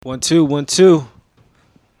1 2 1 2.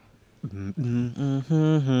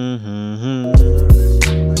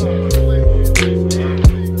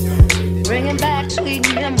 Bringing back sweet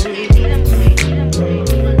memories.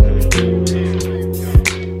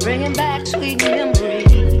 Bringing back sweet memories.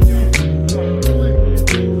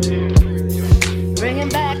 Bringing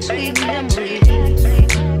back sweet memories.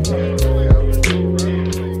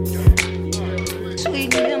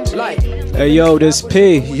 Sweet memories. Hey yo, this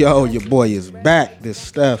P. Yo, your boy is back. This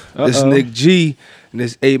Steph. This Nick G and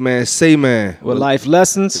this 8-Man Say Man. With life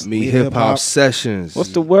lessons. Me Hip Hop Sessions. What's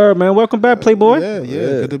the word, man? Welcome back, Playboy. Yeah.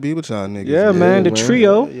 Good to be with y'all niggas. Yeah, man. The man.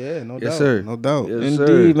 trio. Yeah, no doubt. Yes, sir. No doubt. Yes, Indeed,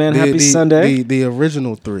 sir. man. Happy Sunday. The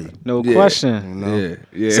original three. No Yeah. question. You know?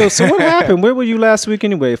 Yeah. So what happened? Where were you last week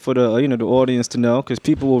anyway? For the the audience to know, because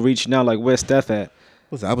people will reach now like, where's Steph at?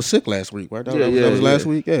 I was sick last week, right? That Yeah, was yeah, last yeah.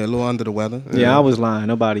 week. Yeah, a little under the weather. Yeah, I was lying.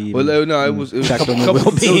 Nobody even. Well, no, it was a checked couple, on my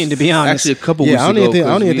well-being, to be honest. Actually, a couple Yeah, weeks I don't ago.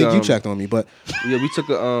 even think you we, checked on me, but Yeah,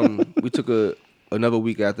 we took another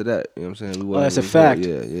week after that. You know what I'm saying? We that's a wasn't fact.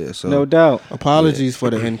 really good. Yeah. So No doubt. apologies for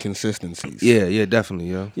the inconsistencies. Yeah, definitely,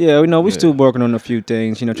 yo. Yeah, we Yeah. still working on a few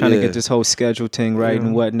things, trying to Yeah. get this whole schedule thing right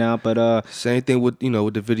and whatnot. But Same thing with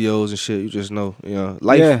with the videos and shit. You just know,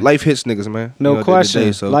 life hits niggas, man. no At the end of the question.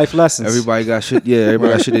 day, so Life lessons. everybody got shit. Yeah,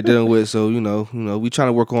 everybody got shit they dealing with. So we trying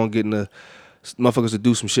to work on getting the motherfuckers to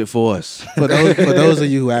do some shit for us. For those of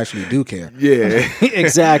you who actually do care, Yeah,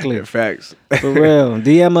 Exactly. facts. For real.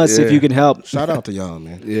 DM us if Yeah. you can help. shout out to y'all,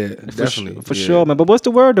 man. Yeah, For definitely For yeah. sure, man. But what's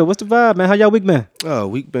the word though? What's the vibe, man? How y'all week been? Oh,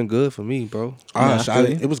 week been good for me, bro.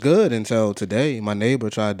 It was good until today. My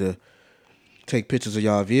neighbor tried to take pictures of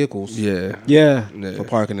y'all vehicles Yeah. Yeah. for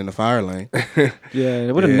parking in the fire lane.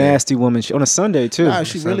 Yeah. What a Yeah. nasty woman. On a Sunday too. Nah,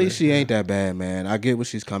 she ain't that bad, man. I get where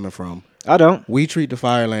she's coming from. I don't. We treat the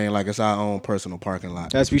fire lane like it's our own personal parking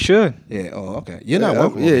lot. As we should. Yeah. Oh, okay. You're not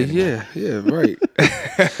welcome. Yeah, right.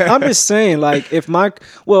 I'm just saying, like, if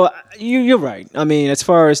you're right. I mean, as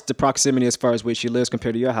far as the proximity, as far as where she lives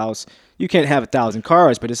compared to your house, you can't have 1,000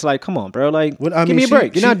 cars, but it's like, come on, bro. Like, give me a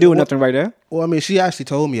break. You're not doing nothing right there. Well, I mean, she actually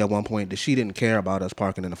told me at one point that she didn't care about us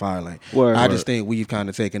parking in the fire lane. Word. I just think we've kind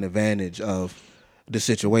of taken advantage of the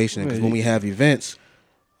situation because when we have events,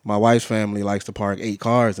 my wife's family likes to park 8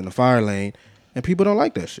 cars in the fire lane, and people don't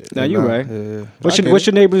like that shit. Now you're right. Yeah. What's I get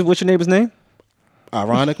your neighbor's name?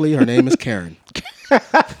 Ironically, her name is Karen.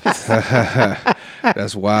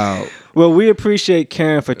 That's wild. Well, we appreciate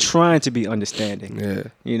Karen for trying to be understanding.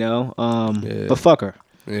 Yeah. But fuck her.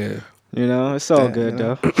 Yeah. It's all good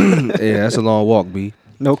though. Yeah, that's a long walk, B.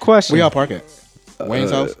 No question. Where y'all park at? Wayne's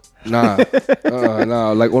house? Nah.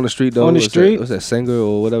 Like on the street though. On the What's street? What's that, Singer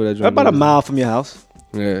or whatever that joint About a is? mile from your house.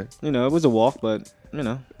 Yeah. It was a walk, but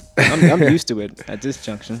I'm used to it at this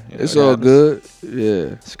junction. It's it all happens. good.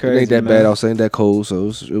 Yeah. It's crazy, It ain't that man. bad outside, ain't that cold, so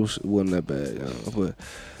it wasn't that bad. But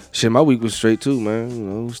shit, my week was straight too,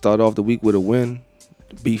 man. Started off the week with a win.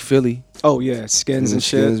 Beat Philly. Oh yeah, skins and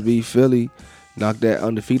shit. Skins beat Philly. Knock that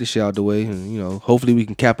undefeated shit out the way, and hopefully we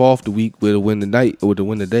can cap off the week with a win tonight or with a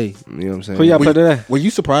win today. You know what I'm saying? Who y'all play today? Were you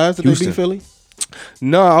surprised that Houston. they beat Philly?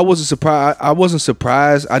 No, I wasn't surprised. I wasn't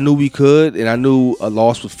surprised. I knew we could, and I knew a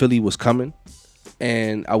loss with Philly was coming,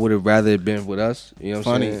 and I would have rather it been with us. You know what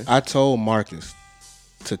I'm Funny, saying? I told Marcus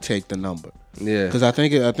to take the number Yeah, because I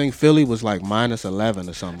think Philly was like -11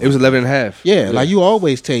 or something. it was 11.5. Yeah, like you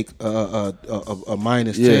always take a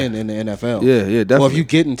minus Yeah. 10 in the NFL. Yeah, definitely. Or if you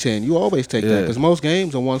getting 10, you always take that Yeah. because most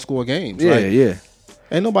games are 1-score games. yeah, right? yeah.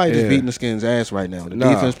 Ain't nobody just Yeah. beating the Skins' ass right now. The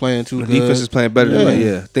Nah. defense playing too The good. defense is playing better Yeah. than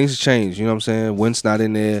yeah. Things have changed. You know what I'm saying? Wentz not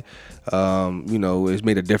in there. It's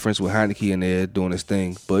made a difference with Heineke in there doing his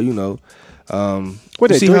thing. But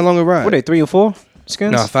What see how long it rides. What they 3 and 4?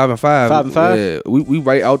 Skins? Nah, 5 and 5. 5 and 5? Yeah, we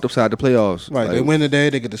right out outside the playoffs. Right, Like, they win today,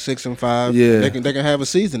 they get to 6 and 5. Yeah. they can have a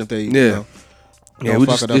season if they. Yeah. Yeah, we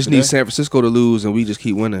fuck just it up need today. San Francisco to lose, and we just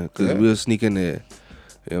keep winning because Yeah. we'll sneak in there.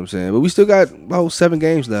 You know what I'm saying? But we still got about 7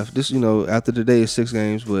 games left. This, after today is 6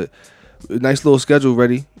 games, but a nice little schedule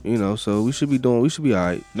ready. So we should be all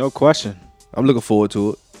right. No question. I'm I'm looking forward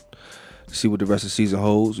to it. See what the rest of the season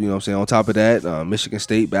holds. You know what I'm saying? On top of that, Michigan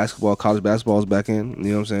State basketball, college basketball is back in.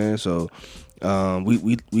 You know what I'm saying? So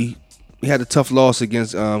we had a tough loss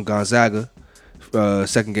against Gonzaga.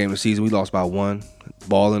 Second game of the season, we lost by 1.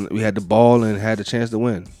 We had the ball and had the chance to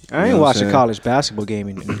win. I ain't watched a college basketball game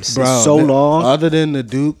in Bro, so long. Other than the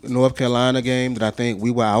Duke North Carolina game that I think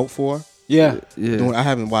we were out for. Yeah. I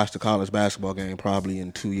haven't watched a college basketball game probably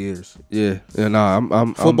in 2 years. Yeah.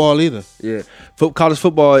 I'm Football either. Yeah, college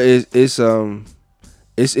football is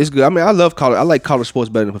good. I mean, I love college. I like college sports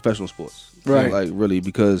better than professional sports. Right. Like really,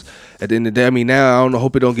 because at the end of the day, I mean, now I don't know.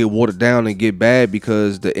 Hope it don't get watered down and get bad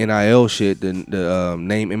because the NIL shit, the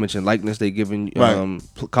name, image, and likeness they giving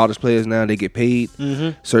college players now, they get paid.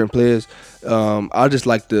 Certain players. I just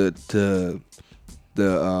like the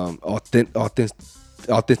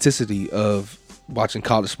authenticity of watching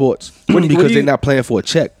college sports because they're not playing for a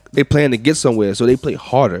check. They playing to get somewhere, so they play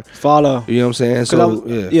harder. Follow. You know what I'm saying? So I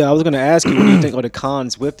was gonna ask you what do you think are the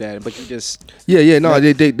cons with that, but you just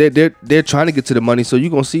they're trying to get to the money, so you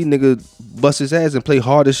gonna see nigga bust his ass and play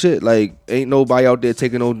hard as shit. Like ain't nobody out there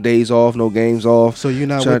taking no days off, no games off. So you're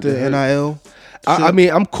not with the NIL? I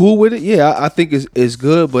mean, I'm cool with it. Yeah, I think it's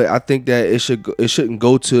good, but I think that it shouldn't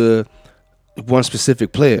go to one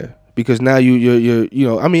specific player because now you're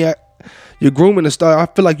I mean. You're grooming a star. I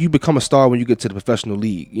feel like you become a star when you get to the professional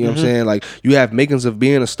league. You know what I'm saying? Like you have makings of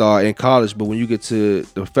being a star in college, but when you get to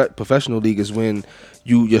the professional league is when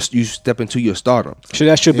you step into your stardom. So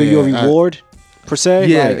that should be your reward, per se.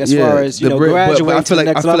 Yeah, like, as far as graduating to the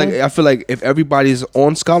next level. I feel like if everybody's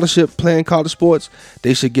on scholarship playing college sports,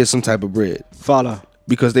 they should get some type of bread. Follow.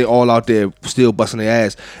 Because they all out there still busting their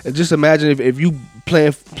ass. And just imagine if you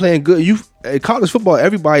playing good, in college football,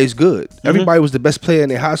 everybody's good. Everybody was the best player in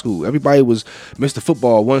their high school. Everybody was Mr.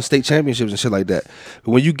 Football, won state championships and shit like that.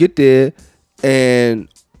 But when you get there and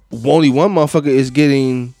only one motherfucker is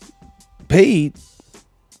getting paid,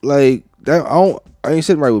 like that, I ain't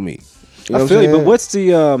sitting right with me. You know I feel you, but what's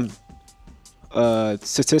the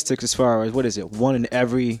statistics as far as what is it? One in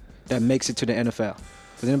every that makes it to the NFL.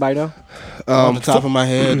 Does anybody know? On the top of my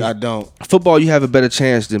head, I don't. Football, you have a better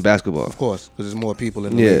chance than basketball. Of course, because there's more people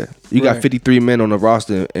in the league. You got 53 men on the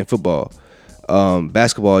roster in football.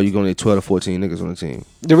 Basketball, you're going to need 12 to 14 niggas on the team.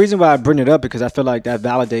 The reason why I bring it up because I feel like that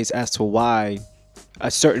validates as to why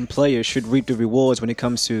a certain player should reap the rewards when it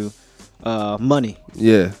comes to money.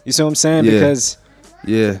 Yeah. You see what I'm saying? Yeah. Because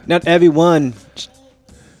not everyone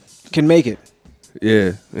can make it.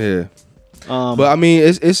 Yeah. But I mean,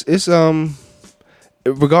 it's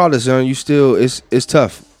regardless, you still it's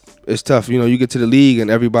tough. It's tough. You get to the league and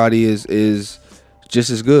everybody is just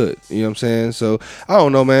as good. You know what I'm saying? So I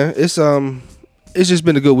don't know, man. It's just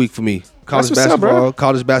been a good week for me. College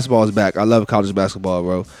basketball is back. I love college basketball,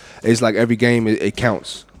 bro. It's like every game it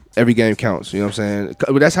counts. Every game counts. You know what I'm saying?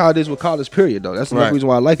 But that's how it is with college, period, though. That's the reason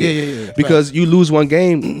why I like it. Yeah. Because you lose one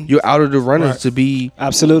game, you're out of the runners to be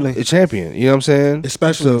absolutely a champion. You know what I'm saying?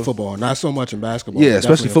 Especially in football. Not so much in basketball. Yeah,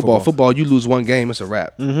 especially football. Football, you lose one game, it's a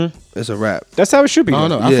wrap. It's a wrap. That's how it should be. I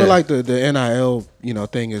don't know. I feel like the NIL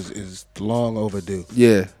thing is long overdue.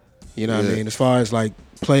 Yeah. You know what I mean? As far as like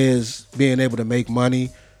players being able to make money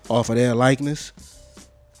off of their likeness,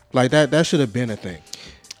 like that should have been a thing.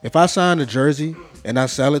 If I sign a jersey and I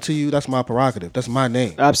sell it to you, that's my prerogative. That's my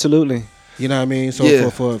name. Absolutely. You know what I mean? So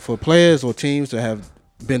for players or teams to have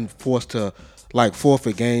been forced to like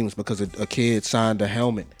forfeit games because a kid signed a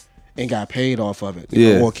helmet and got paid off of it,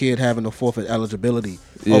 or a kid having to forfeit eligibility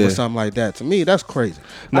over something like that, to me that's crazy.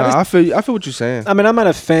 No, I feel what you're saying. I mean, I'm not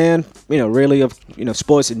a fan, really of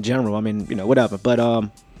sports in general. I mean, whatever. But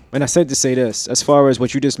and I said to say this, as far as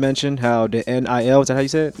what you just mentioned, how the NIL, is that how you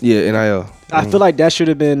said it? Yeah, NIL. I feel like that should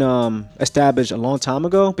have been established a long time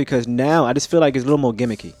ago because now I just feel like it's a little more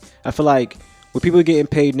gimmicky. I feel like what people are getting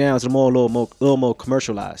paid now is a little more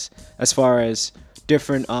commercialized as far as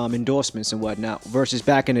different endorsements and whatnot versus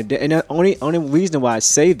back in the day. And the only reason why I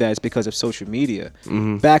say that is because of social media.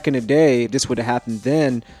 Back in the day, if this would have happened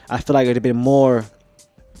then, I feel like it would have been more,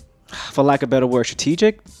 for lack of a better word,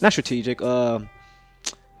 strategic. Not strategic.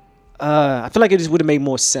 I feel like it just would have made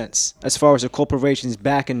more sense as far as the corporations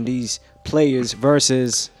backing these players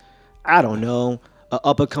versus, I don't know, an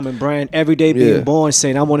up-and-coming brand every day being born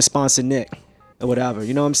saying, I want to sponsor Nick or whatever.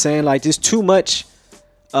 You know what I'm saying? Like, there's too much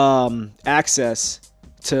access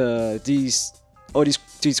to these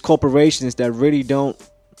corporations that really don't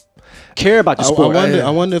care about the sport. I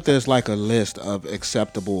wonder if there's like a list of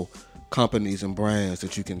acceptable companies and brands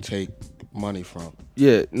that you can take money from.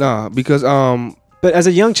 Yeah, nah, because but as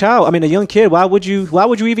a young kid, why would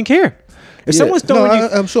you even care? If someone's throwing you,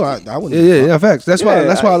 I'm sure I wouldn't. Yeah, facts. That's why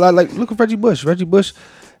I like look at Reggie Bush. Reggie Bush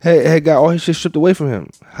had got all his shit stripped away from him.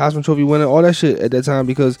 Heisman Trophy winner, all that shit at that time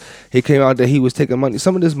because he came out that he was taking money.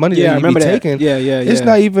 Some of this money that he be taking, it's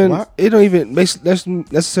not even. What? It don't even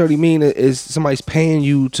necessarily mean it's somebody's paying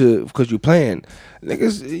you because you're playing.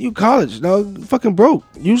 niggas, you college, fucking broke.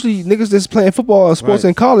 Usually niggas that's playing football or sports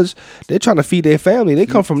in college, they're trying to feed their family. They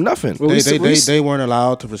come from nothing. Well, they weren't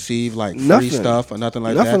allowed to receive like free stuff or nothing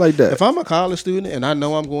like that. If I'm a college student and I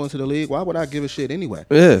know I'm going to the league, why would I give a shit anyway?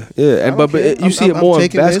 Yeah. And but you see it more in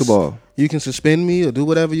basketball. You can suspend me or do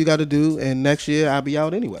whatever you got to do, and next year I'll be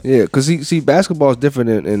out anyway. Yeah, because see, basketball is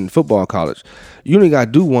different in football and college. You only got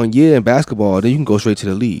to do 1 year in basketball, then you can go straight to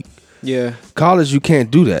the league. Yeah. College, you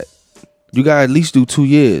can't do that. You got to at least do 2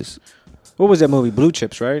 years. What was that movie? Blue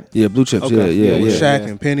Chips, right? Yeah, Blue Chips. Okay. Yeah. Shaq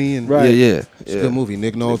and Penny and Yeah. It's a good movie.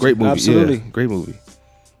 Nick Nolte. Great movie. Absolutely. Yeah. Great movie.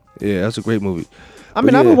 Yeah, that's a great movie. I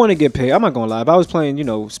mean, I would want to get paid. I'm not gonna lie. If I was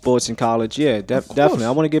playing, sports in college, definitely,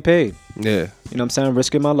 I want to get paid. Yeah, you know what I'm saying?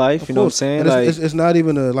 Risking my life. You know what I'm saying? Like, it's not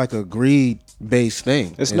even a greed based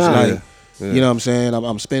thing. It's not. Like, you know what I'm saying?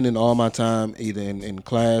 I'm spending all my time either in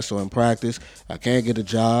class or in practice. I can't get a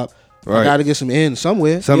job. Right. I got to get some in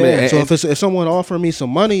somewhere. So if someone offering me some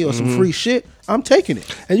money or some free shit, I'm taking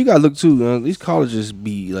it. And you got to look too. These colleges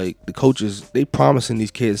be like, the coaches, they promising these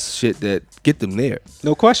kids shit that get them there.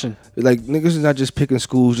 No question. Like, niggas is not just picking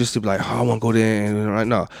schools just to be like, oh, I want to go there. And right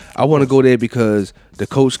now, I want to go there because the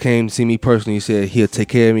coach came to see me personally. He said he'll take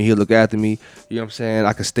care of me. He'll look after me. You know what I'm saying?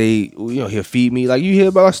 I can stay. He'll feed me. Like, you hear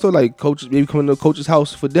about our story, like coaches maybe coming to the coach's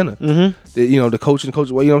house for dinner. Mm-hmm. The coach, you know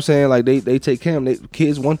what I'm saying? Like, they take care of them.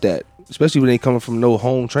 Kids want that. Especially when they coming from no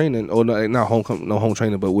home training, or not home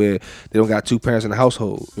training, but where they don't got two parents in the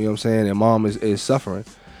household. You know what I'm saying? And mom is suffering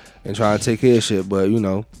and trying to take care of shit. But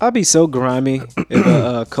I'd be so grimy if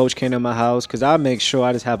a coach came to my house, because I make sure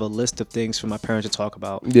I just have a list of things for my parents to talk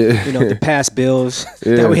about. Yeah, the past bills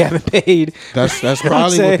that we haven't paid. That's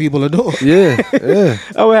probably what people are doing. Yeah.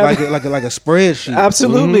 Oh, like a spreadsheet.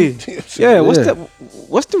 Absolutely. Mm-hmm. Yeah.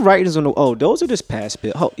 What's the writings on the? Oh, those are just past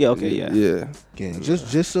bills. Oh, yeah. Okay. Yeah.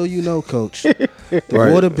 Just so you know, Coach, the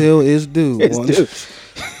water bill is due. It's due.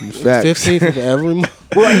 15th of every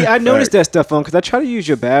month. Well, I noticed that stuff because I tried to use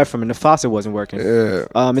your bathroom and the faucet wasn't working.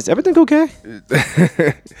 Yeah. Is everything okay?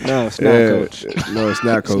 No, it's not, Coach. No, it's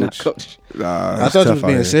not, Coach. It's not, Coach. I thought you was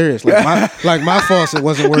being serious. Like my faucet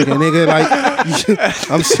wasn't working, nigga.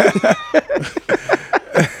 I'm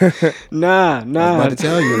Nah. I'm about to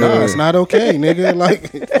tell you, it's not okay, nigga. Like,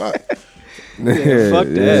 fuck. Fuck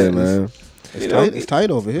that, yeah, man. It's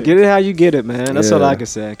tight over here. Get it how you get it, man. That's all I can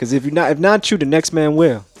say. Because if not you, the next man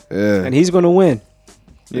will. Yeah. And he's gonna win.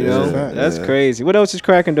 You know, that's crazy. What else is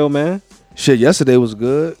cracking though, man? Shit, yesterday was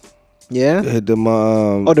good. Yeah. Hit them.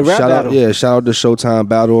 The rap battle. Shout out to Showtime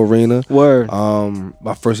Battle Arena. Word.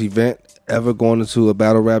 My first event ever going into a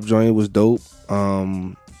battle rap joint was dope.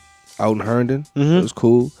 Out in Herndon, it was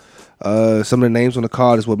cool. Some of the names on the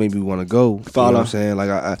card is what made me want to go. Follow. You know what I'm saying? Like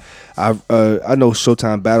I know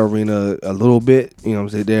Showtime Battle Arena a little bit. You know what I'm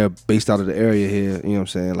saying? They're based out of the area here. You know what I'm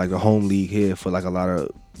saying? Like the home league here for like a lot of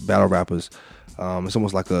battle rappers. It's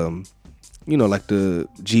almost like like the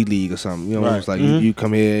G League or something. You know, it's like you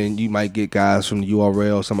come here and you might get guys from the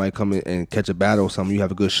URL. Somebody come in and catch a battle or something. You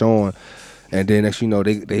have a good showing. And then next,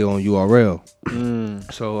 they on URL.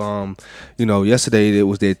 So, yesterday it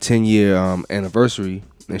was their 10-year anniversary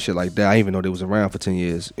and shit like that. I didn't even know they was around for 10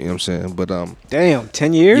 years. You know what I'm saying? But damn,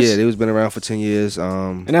 10 years? Yeah, they was been around for 10 years.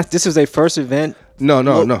 And this was their first event? No.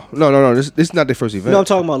 This is not their first event. No, I'm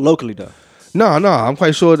talking about locally though. No. I'm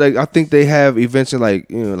quite sure. I think they have events in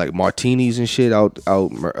like Martinis and shit out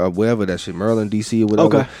wherever that shit, Maryland, DC or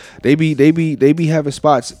whatever. Okay. They be having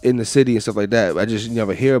spots in the city and stuff like that. I just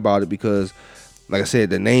never hear about it because, like I said,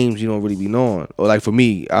 the names you don't really be knowing. Or like for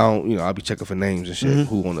me, I don't. I'll be checking for names and shit.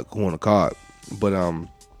 Who on the card. But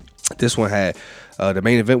this one had the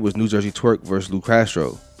main event was New Jersey Twerk versus Lou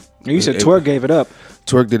Castro. You said Twerk gave it up.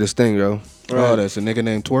 Twerk did his thing, yo. Oh, that's a nigga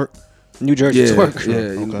named Twerk. New Jersey Twerk.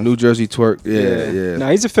 Yeah, okay. New Jersey Twerk. Yeah.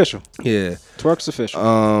 Nah, he's official. Yeah. Twerk's official.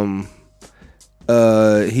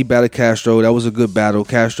 He battled Castro. That was a good battle.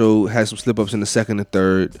 Castro had some slip ups in the second and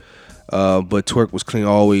third. But Twerk was clean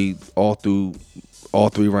all through all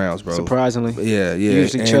 3 rounds, bro. Surprisingly. Yeah. He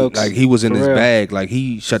usually chokes. Like he was in his bag. Like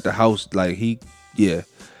he shut the house. Like he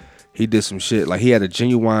did some shit. Like he had a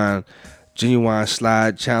genuine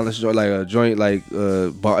slide challenge, like a joint, like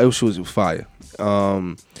it was fire.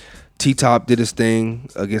 T-Top did his thing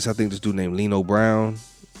against, I think, this dude named Lino Brown.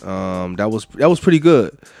 That was pretty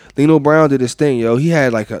good. Lino Brown did his thing, yo. He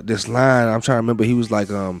had like this line. I'm trying to remember. He was like,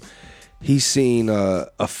 he seen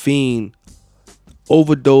a fiend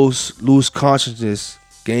overdose, lose consciousness,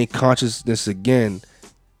 gain consciousness again,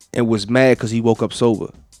 and was mad because he woke up sober.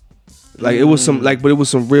 Like it was some, but it was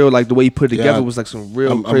some real, like the way he put it together was like some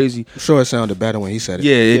real crazy. I'm sure it sounded better when he said it.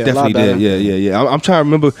 Yeah, it definitely did. Yeah. I'm trying to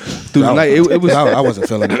remember through the night. It was. I wasn't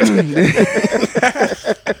feeling it.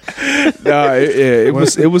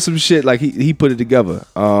 it was some shit like he put it together.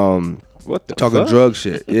 What the talking fuck? drug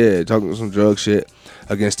shit? Yeah, talking some drug shit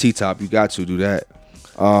against T-Top. You got to do that.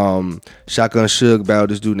 Shotgun Suge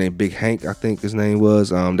battled this dude named Big Hank, I think his name was.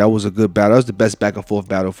 That was a good battle. That was the best back and forth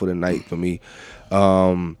battle for the night for me.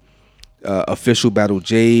 Official battle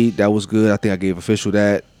Jade, that was good. I think I gave Official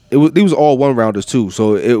that. These was all one rounders too,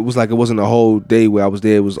 so it was like it wasn't a whole day where I was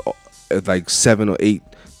there. It was like 7 or 8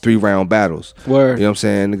 3-round battles. Word. You know what I'm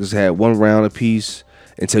saying? Niggas had 1 round apiece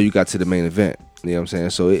until you got to the main event. You know what I'm saying?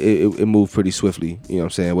 So it moved pretty swiftly. You know what I'm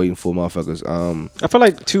saying? Waiting for motherfuckers. I feel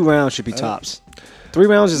like 2 rounds should be tops. 3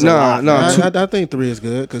 rounds is a lot. No, I think 3 is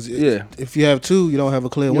good because if you have 2, you don't have a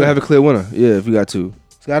clear winner. You don't have a clear winner. Yeah, if you got 2.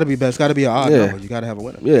 It's got to be best. It's got to be an odd number. You got to have a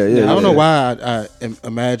winner. Yeah. I don't know why I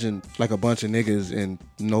imagine like a bunch of niggas in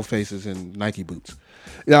no faces and Nike boots.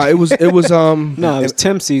 Yeah, it was No, it was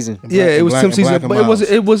Tim season. Yeah, it was Tim season, but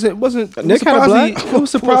it wasn't. Nick had a black. It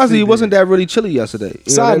was surprising. It wasn't that really chilly yesterday.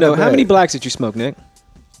 Side note: how many blacks did you smoke, Nick?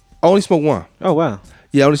 I only smoked 1. Oh wow.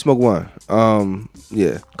 Yeah, I only smoked 1.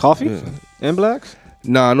 Yeah. Coffee and blacks.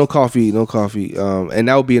 Nah, no coffee. And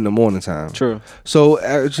that would be in the morning time. True. So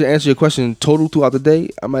to answer your question, total throughout the day,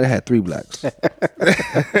 I might have had 3 blacks.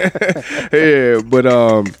 Yeah, but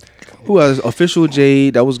who else? Official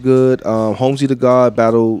Jade, that was good. Holmesy the God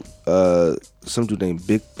battled some dude named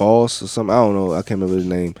Big Boss or something. I don't know. I can't remember his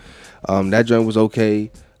name. That joint was okay.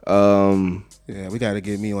 Yeah, we got to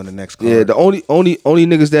get me on the next card. Yeah, the only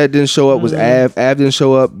niggas that didn't show up was Av. Av didn't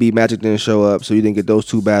show up. B Magic didn't show up, so you didn't get those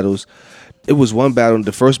 2 battles. It was one battle.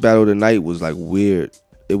 The first battle of the night was like weird.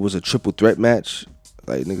 It was a triple threat match.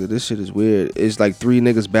 Like, nigga, this shit is weird. It's like 3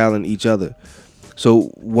 niggas battling each other. So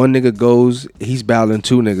one nigga goes, he's battling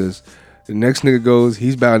 2 niggas. The next nigga goes,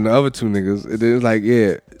 he's battling the other 2 niggas. And then it's like,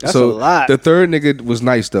 yeah. That's a lot. The third nigga was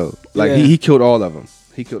nice though. Like he killed all of them.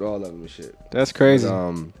 He killed all of them and shit. That's crazy.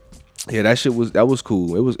 But, yeah, that was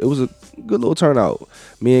cool. It was a good little turnout.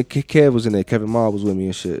 Me and Kev was in there. Kevin Ma was with me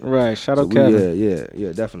and shit. Right. Shout out Kevin.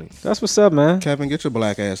 Yeah, definitely. That's what's up, man. Kevin, get your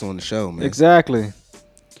black ass on the show, man. Exactly.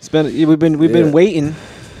 We've been waiting.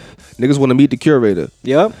 Niggas want to meet the curator.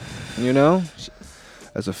 Yep. You know.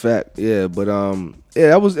 That's a fact. Yeah, but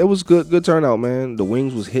it was good turnout, man. The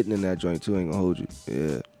wings was hitting in that joint too. Ain't gonna hold you.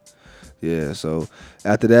 Yeah. So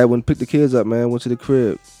after that, when picked the kids up, man, went to the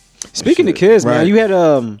crib. Speaking of kids, man, you had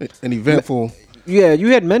an eventful. Yeah, you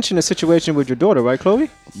had mentioned a situation with your daughter, right, Chloe?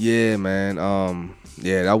 Yeah, man.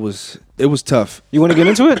 It was tough. You want to get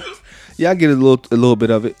into it? Yeah, I get a little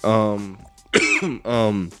bit of it.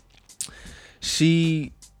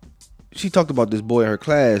 She talked about this boy in her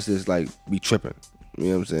class that's like be tripping. You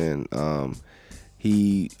know what I'm saying?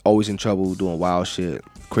 He always in trouble, doing wild shit,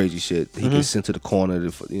 crazy shit. He gets sent to the corner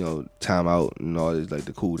to time out and all this, like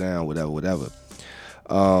to cool down, whatever.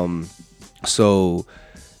 So,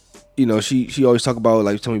 she always talk about,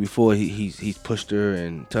 like, told me before, he's pushed her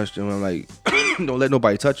and touched her. And I'm like, don't let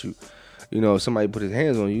nobody touch you. If somebody put his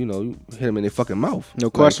hands on you, you hit him in their fucking mouth. No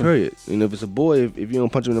question. Period. If it's a boy, if you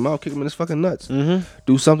don't punch him in the mouth, kick him in his fucking nuts.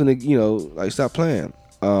 Do something to, stop playing.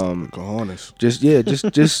 Cojones.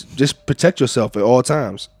 Just protect yourself at all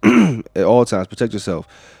times. At all times, protect yourself.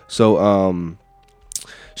 So,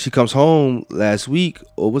 she comes home last week,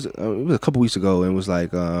 or was it was a couple weeks ago, and was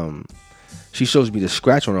like, she shows me the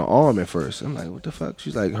scratch on her arm at first. I'm like, what the fuck?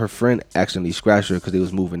 She's like, her friend accidentally scratched her because they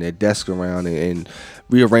was moving their desk around and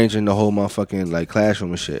rearranging the whole motherfucking like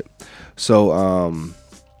classroom and shit. So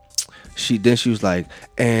she was like,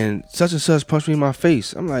 and such punched me in my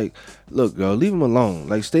face. I'm like, look, girl, leave him alone.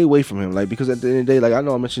 Like, stay away from him. Like, because at the end of the day, like I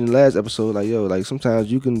know I mentioned in the last episode, like, yo, like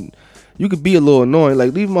sometimes you could be a little annoying.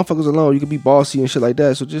 Like, leave motherfuckers alone. You could be bossy and shit like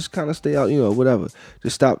that. So just kind of stay out, whatever.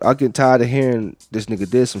 Just stop. I get tired of hearing this nigga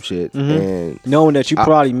did some shit. And knowing that you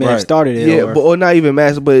probably may have started it. Yeah, or not even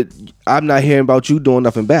master, but I'm not hearing about you doing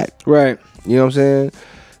nothing back. Right. You know what I'm saying?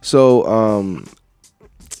 So,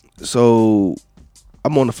 so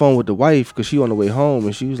I'm on the phone with the wife because she on the way home,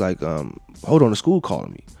 and she was like, hold on, the school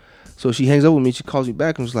calling me. So she hangs up with me. She calls me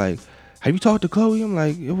back and was like, have you talked to Chloe? I'm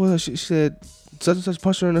like, it was. She said, such and such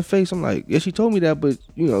punched her in the face. I'm like, yeah, she told me that, but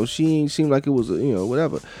she ain't seemed like it was,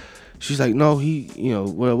 whatever. She's like, no, he,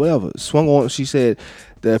 whatever. Swung on. She said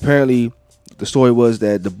that apparently the story was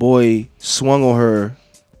that the boy swung on her,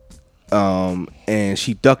 and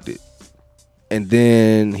she ducked it, and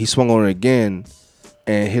then he swung on her again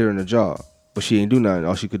and hit her in the jaw, but she didn't do nothing.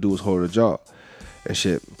 All she could do was hold her jaw and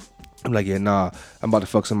shit. I'm like, yeah, nah, I'm about to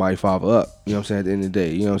fuck somebody's father up. You know what I'm saying? At the end of the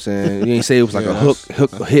day, you know what I'm saying? You ain't say it was like a hook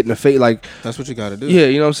hit in the face. Like, that's what you got to do. Yeah,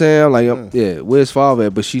 you know what I'm saying? I'm like, yeah, where's father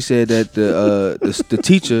at? But she said that the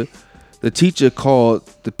teacher the teacher called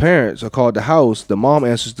the parents or called the house. The mom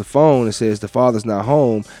answers the phone and says the father's not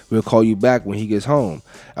home. We'll call you back when he gets home.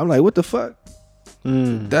 I'm like, what the fuck?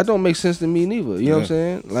 That don't make sense to me neither. You know what I'm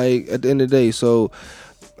saying? Like at the end of the day, so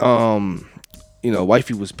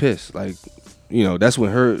wifey was pissed. Like, that's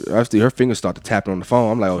when her fingers started tapping on the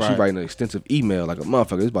phone. I'm like, she's writing an extensive email like a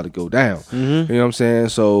motherfucker. It's about to go down. You know what I'm saying?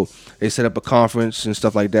 So they set up a conference and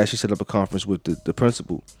stuff like that. She set up a conference with the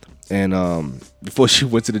principal. And before she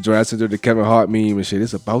went to the joint, I sent her the Kevin Hart meme and shit.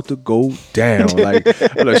 It's about to go down. Like,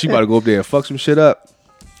 she about to go up there and fuck some shit up.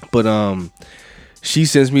 But she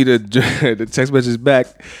sends me the text message back.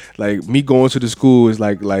 Like, me going to the school is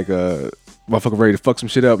like motherfucker ready to fuck some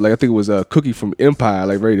shit up. Like, I think it was a Cookie from Empire,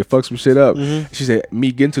 like ready to fuck some shit up. She said,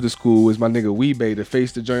 me getting to the school is my nigga Weebay to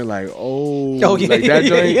face the joint like, like that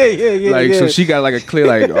joint. Yeah. Like, so she got like a clear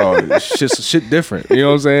like, shit different. You know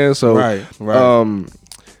what I'm saying? So, right.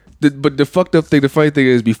 But the fucked up thing, the funny thing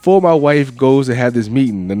is, before my wife goes to have this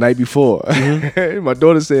meeting the night before, my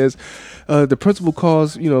daughter says, the principal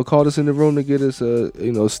called us in the room to get us,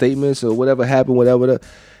 statements or whatever happened, whatever.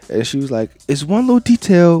 And she was like, it's one little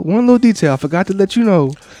detail. I forgot to let you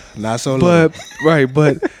know. Not so long.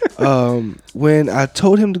 But when I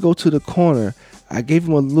told him to go to the corner, I gave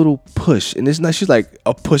him a little push. And it's not, she's like,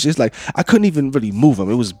 a push. It's like, I couldn't even really move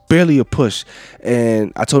him. It was barely a push.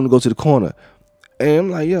 And I told him to go to the corner. And I'm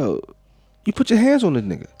like, yo, you put your hands on the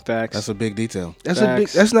nigga. Facts. That's a big detail. That's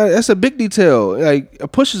a big detail. Like, a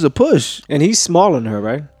push is a push. And he's smaller than her,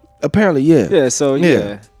 right? Apparently, yeah. Yeah, so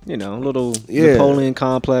little Napoleon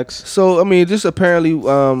complex. So I mean, just apparently,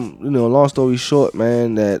 long story short,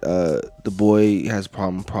 man, that the boy has a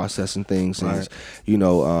problem processing things, and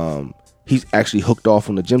he's actually hooked off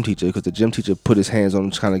on the gym teacher because the gym teacher put his hands on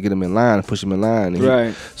him to kind of get him in line and push him in line.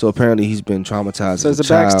 And so apparently he's been traumatized. So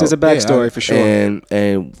there's a backstory for sure. And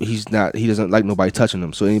he doesn't like nobody touching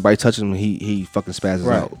him. So anybody touching him, he fucking spazzes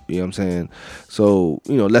out. You know what I'm saying? So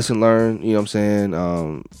lesson learned. You know what I'm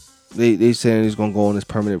saying? They saying he's gonna go on this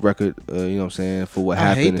permanent record. You know what I'm saying, for what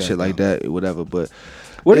happened and shit like that, whatever. But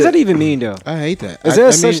what does that even mean, though? I hate that. Is there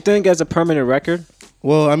such thing as a permanent record?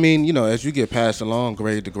 Well, I mean, as you get passed along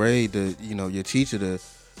grade to grade,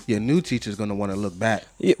 your new teacher's gonna want to look back,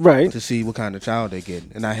 to see what kind of child they get.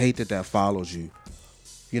 And I hate that follows you.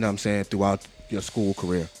 You know what I'm saying, throughout your school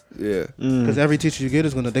career. Yeah. Because every teacher you get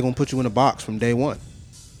they're gonna put you in a box from day one.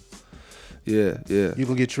 Yeah. You're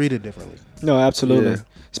gonna get treated differently. No, absolutely. Yeah.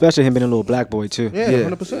 Especially him being a little black boy too. Yeah,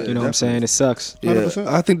 100%. You know what I'm saying? It sucks. 100%.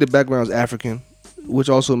 I think the background's African, which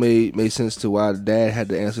also made sense to why dad had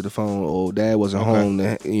to answer the phone or dad wasn't home.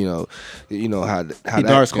 How that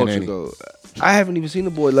culture goes. I haven't even seen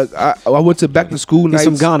the boy. Like I went to back to school nights. He's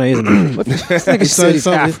from Ghana, isn't he? What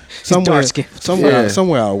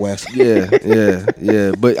somewhere out west.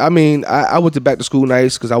 Yeah. But I mean, I went to back to school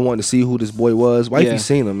nights because I wanted to see who this boy was. Wifey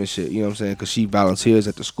seen him and shit. You know what I'm saying? Because she volunteers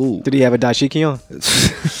at the school. Did he have a dashiki on?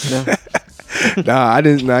 No. Nah, I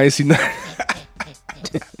didn't see nothing.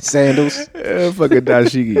 Sandals. Yeah, fucking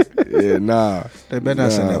dashiki. Yeah, nah. They better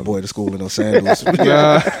not send that boy to school with no sandals.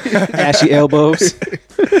 Ashy elbows.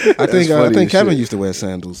 I think Kevin used to wear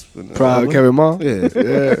sandals. Probably Kevin Ma. Yeah.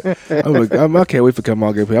 I can't wait for Kevin Ma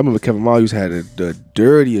to get paid. I remember Kevin Ma used to have the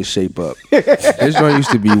dirtiest shape up. His joint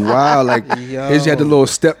used to be wild. Like his had the little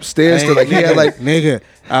stairs. Like he had like nigga.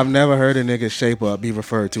 I've never heard a nigga's shape up be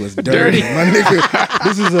referred to as dirty. My nigga,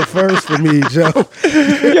 this is a first for me, Joe.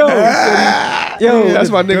 Yo, that's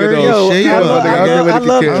my nigga though. I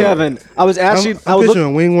love Kevin. I was actually I was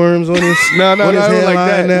picturing wingworms on his no, it wasn't like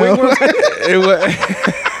that. It was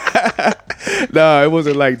no, it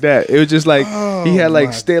wasn't like that. It was just like he had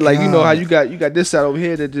like like you know how you got this side over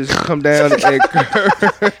here that just come down and curve.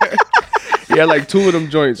 He had like two of them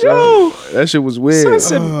joints. Yo. That shit was weird.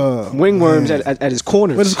 Wingworms at his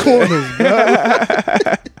corners. At his corners, bro.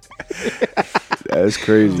 That's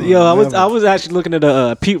crazy. Yo, I was actually looking at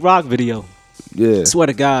a Pete Rock video. Yeah. I swear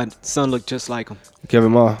to God, son looked just like him.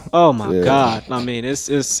 Kevin Ma. Oh my God. I mean,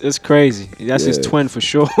 it's crazy. That's his twin for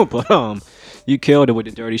sure. But you killed it with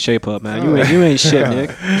the dirty shape up, man. You ain't shit,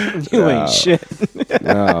 Nick. You ain't shit.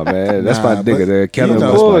 Nah, man. That's my nigga there. Kevin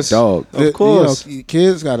was my dog. Of course.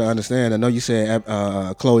 Kids got to understand. I know you said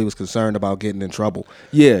Chloe was concerned about getting in trouble.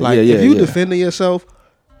 Yeah, if you defending yourself,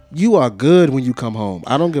 you are good when you come home.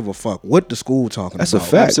 I don't give a fuck what the school talking That's about. That's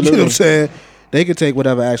a fact. Absolutely. You know what I'm saying? They can take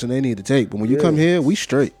whatever action they need to take. But when you come here, we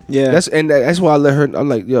straight. Yeah. That's why I let her. I'm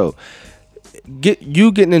like, yo,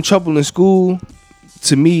 getting in trouble in school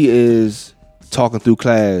to me is talking through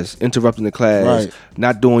class, interrupting the class,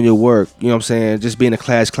 not doing your work. You know what I'm saying? Just being a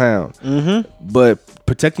class clown. Mm-hmm. But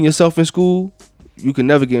protecting yourself in school, you can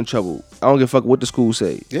never get in trouble. I don't give a fuck what the school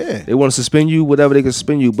say. Yeah. They want to suspend you, whatever, they can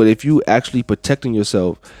suspend you. But if you actually protecting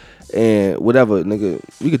yourself and whatever, nigga,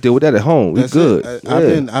 we could deal with that at home. We good.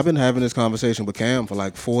 I've been having this conversation with Cam for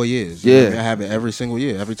like 4 years. You know what I mean? I have it every single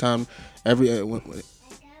year. Every time,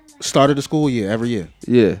 start of the school year, every year.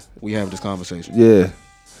 Yeah. We have this conversation. Yeah.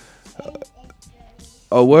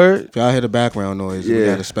 Oh, word? If y'all hear the background noise, we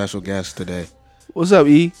got a special guest today. What's up,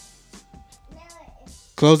 E?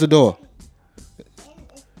 Close the door.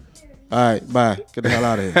 All right, bye. Get the hell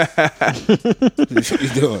out of here. What you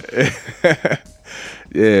doing?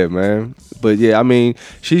 Yeah, man. But yeah, I mean,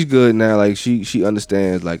 she's good now. Like she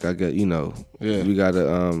understands. Like I get, we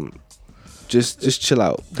gotta just chill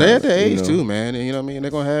out. They're at the age too, man. And you know what I mean.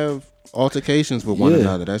 They're gonna have altercations with one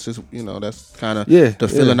another. That's just that's kind of the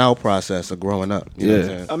filling out process of growing up. You know what I'm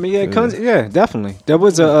saying? I mean, it comes. Yeah, definitely. There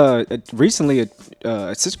was recently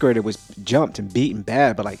a sixth grader was jumped and beaten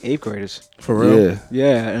bad by like eighth graders. For real?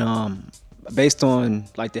 Yeah. And based on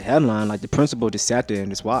like the headline, like the principal just sat there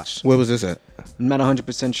and just watched. Where was this at? I'm not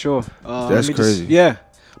 100% sure. That's crazy.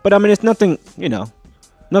 But I mean, it's nothing.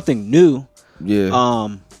 Nothing new. Yeah.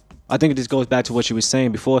 I think it just goes back to what you were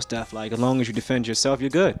saying before, Steph. Like, as long as you defend yourself, you're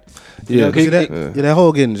good. That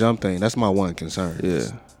whole getting jumped thing, that's my one concern. Yeah.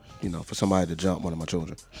 For somebody to jump one of my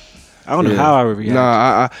children. I don't know how I would react.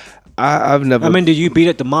 Nah, I've never. I mean, did you beat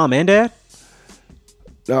it to mom and dad?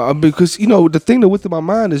 Because, the thing that went through my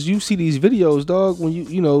mind is you see these videos, dog,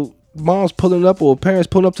 when mom's pulling up or parents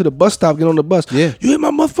pulling up to the bus stop, get on the bus. Yeah. You hit my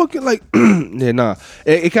motherfucking, like, yeah, nah.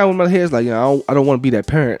 It kind of went in my head, it's like, I don't want to be that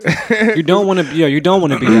parent. You don't want to be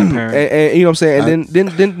that parent. And you know what I'm saying?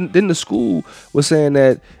 And then the school was saying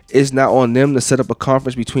that it's not on them to set up a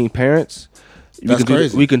conference between parents. That's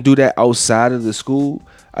crazy. We can do that outside of the school.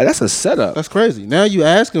 That's a setup. That's crazy. Now you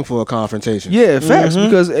asking for a confrontation. Yeah, facts.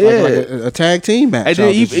 Because like a tag team match. And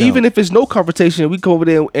then even if it's no confrontation, we come over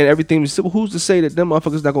there and everything. Who's to say that them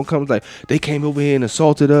motherfuckers not gonna come? Like they came over here and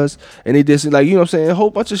assaulted us, and they did like what I'm saying. A whole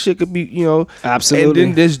bunch of shit could be absolutely.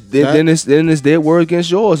 And then it's their word against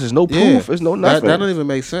yours. There's no proof. There's no nothing. That don't even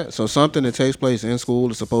make sense. So something that takes place in school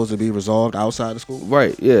is supposed to be resolved outside of school.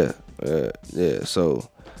 Right. Yeah. Yeah. So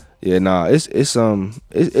nah.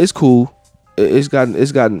 It's cool. It's gotten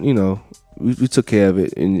we took care of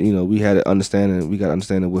it, and we had an understanding. We got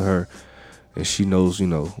understanding with her, and she knows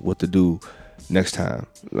what to do next time.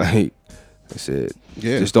 Like I said,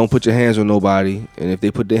 just don't put your hands on nobody, and if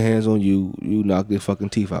they put their hands on you, you knock their fucking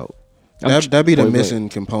teeth out. That'd be the missing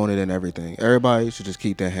component in everything. Everybody should just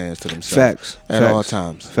keep their hands to themselves at all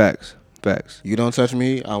times. Facts. You don't touch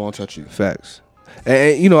me, I won't touch you. Facts.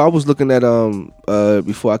 And I was looking at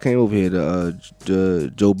before I came over here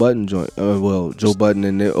the Joe Budden joint. Joe Budden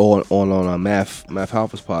and they're on Math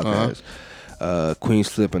Halper's podcast, Queen's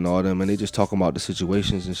Flip and all them, and they just talking about the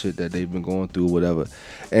situations and shit that they've been going through, whatever.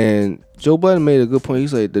 And Joe Budden made a good point.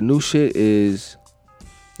 He's like, the new shit is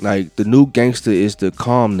like the new gangster is the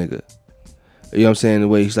calm nigga. You know what I'm saying? The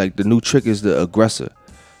way he's like, the new trick is the aggressor.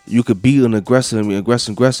 You could be an aggressor and be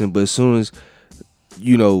aggressing, but as soon as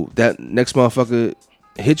that next motherfucker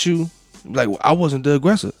hit you, like, well, I wasn't the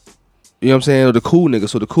aggressor. You know what I'm saying? Or the cool nigga.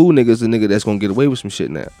 So the cool nigga is the nigga that's gonna get away with some shit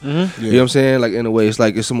now. Mm-hmm. Yeah. You know what I'm saying? Like, in a way,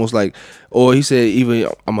 it's almost like, or he said, either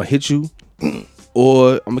I'm gonna hit you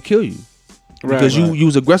or I'm gonna kill you. Because you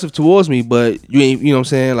was aggressive towards me, but you ain't, you know what I'm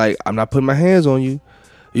saying? Like, I'm not putting my hands on you.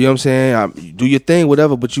 You know what I'm saying? Do your thing,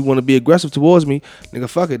 whatever, but you want to be aggressive towards me, nigga,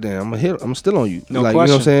 fuck it then. I'm still on you. No like, question. You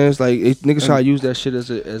know what I'm saying? It's like, niggas try to use that shit as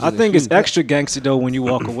I think it's extra gangster, though, when you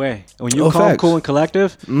walk away. When you calm, cool, and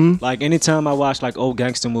collective, like, anytime I watch, like, old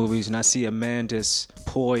gangster movies and I see a man just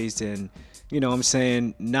poised and, you know what I'm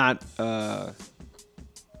saying, not, I'm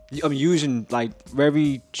using, like,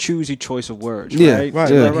 very choosy choice of words, right?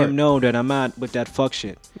 To let him know that I'm not with that fuck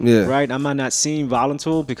shit, right? I might not seem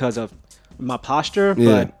volatile because of my posture,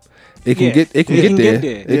 but it can get there. It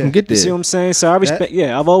can get there. You see what I'm saying? So I respect.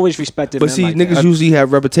 I've always respected. But see, like niggas usually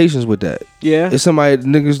have reputations with that. Yeah, it's somebody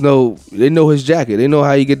niggas know. They know his jacket. They know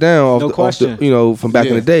how he get down. Off the, from back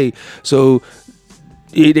in the day. So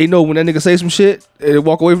they know when that nigga say some shit and they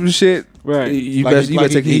walk away from the shit. Right. You better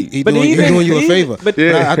take heat. He's doing you a favor. But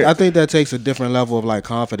I think that takes a different level of like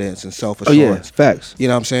confidence and self assurance. Oh yeah, facts. You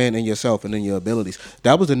know what I'm saying? In yourself and in your abilities.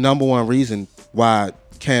 That was the number one reason why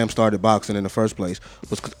Cam started boxing in the first place,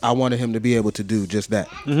 was because I wanted him to be able to do just that.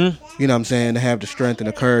 Mm-hmm. You know what I'm saying? To have the strength and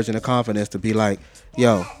the courage and the confidence to be like,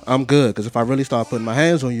 yo, I'm good. Because if I really start putting my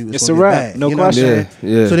hands on you, it's a wrap. No question.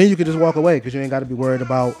 Yeah. So then you can just walk away because you ain't got to be worried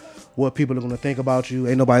about what people are going to think about you.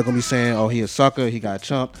 Ain't nobody going to be saying, oh, he a sucker, he got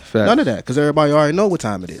chumped. Facts. None of that, because everybody already know what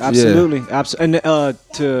time it is. Absolutely. And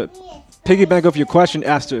to piggyback off your question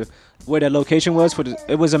as to where that location was,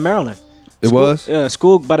 it was in Maryland. It was? Yeah,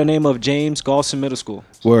 school by the name of James Galson Middle School.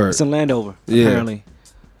 Word. It's in Landover, apparently.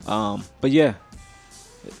 But yeah.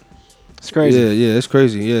 It's crazy. Yeah, it's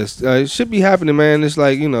crazy. Yes. It should be happening, man. It's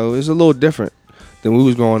like, it's a little different than we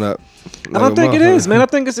was growing up. I don't think it is, man. I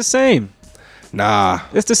think it's the same. Nah.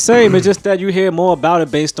 It's the same. It's just that you hear more about it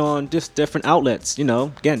based on just different outlets,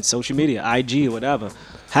 again, social media, IG or whatever.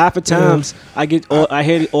 Half the times I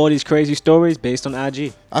hear all these crazy stories based on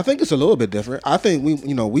IG. I think it's a little bit different. I think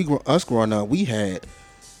us growing up, we had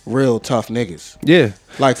real tough niggas. Yeah.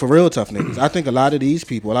 Like for real tough niggas. I think a lot of these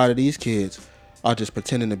people, a lot of these kids are just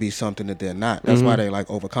pretending to be something that they're not. That's why they like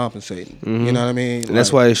overcompensating. Mm-hmm. You know what I mean? And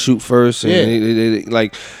that's why they shoot first. And they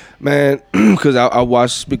like, man, because I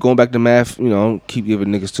watched, going back to math, I don't keep giving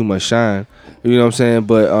niggas too much shine. You know what I'm saying?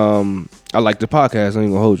 But I like the podcast. I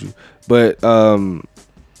ain't gonna hold you. But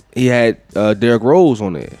he had Derrick Rose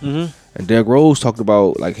on there. Mm-hmm. And Derrick Rose talked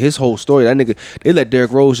about like his whole story. That nigga, they let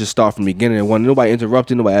Derrick Rose just start from the beginning. And when nobody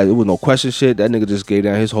interrupted, nobody asked, it was no question shit. That nigga just gave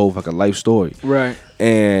down his whole fucking life story. Right.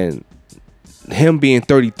 And him being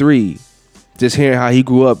 33, just hearing how he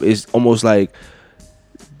grew up is almost like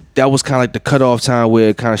that was kind of like the cutoff time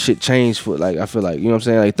where kind of shit changed for like, I feel like, you know what I'm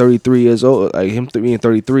saying? Like 33 years old, like him being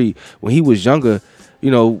 33, when he was younger,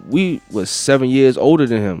 we was 7 years older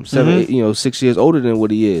than him, 6 years older than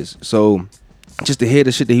what he is. So just to hear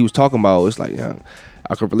the shit that he was talking about, it's like, yeah,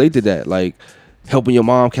 I could relate to that. Like helping your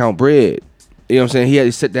mom count bread. You know what I'm saying? He had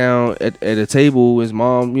to sit down at a table, his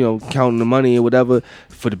mom, counting the money or whatever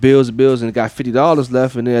for the bills, and it got $50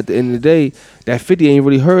 left. And then at the end of the day, that 50 ain't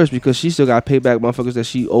really hers because she still got to pay back motherfuckers that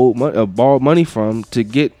she owed borrowed money from to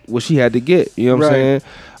get what she had to get. You know what I'm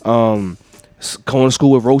saying? Going to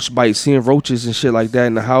school with roach bites, seeing roaches and shit like that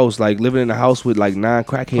in the house, like living in the house with like 9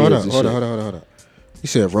 crackheads. Hold on. You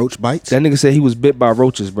said roach bites? That nigga said he was bit by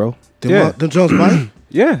roaches, bro. Them Jones bite?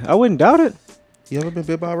 Yeah, I wouldn't doubt it. You ever been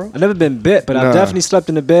bit by a roach? I've never been bit, but I've definitely slept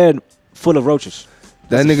in a bed full of roaches.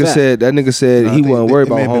 That nigga said he wasn't worried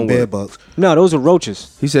about homework. Bed bugs. No, those are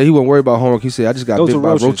roaches. He said he wasn't worried about homework. He said, I just got bit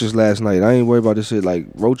by roaches last night. I ain't worried about this shit like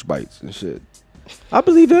roach bites and shit. I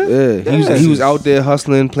believe that. Yeah, he was out there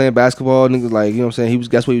hustling, playing basketball. Niggas like, you know what I'm saying?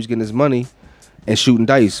 That's where he was getting his money and shooting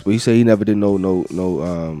dice. But he said he never did no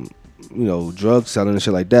drug selling and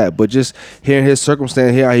shit like that. But just hearing his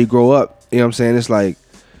circumstance, hear how he grow up, you know what I'm saying? It's like,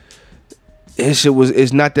 his shit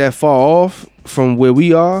it's not that far off from where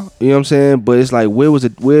we are, you know what I'm saying? But it's like, where's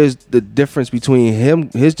the difference between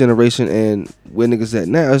his generation and where niggas at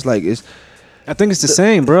now? It's like, I think it's the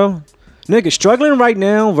same, bro. Nigga, struggling right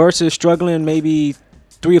now versus struggling maybe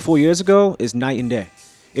 3 or 4 years ago is night and day.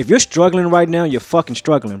 If you're struggling right now, you're fucking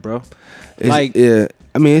struggling, bro. Yeah,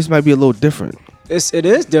 I mean, this might be a little different. It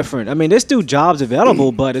is different. I mean, there's still jobs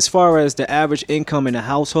available, but as far as the average income in a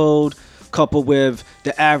household coupled with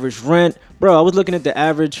the average rent, bro, I was looking at the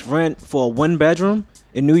average rent for a 1-bedroom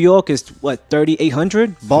in New York is what,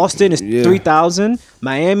 $3,800. Boston is $3,000.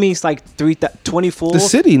 Miami's like $24,000. The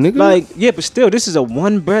city, nigga. Like, yeah, but still, this is a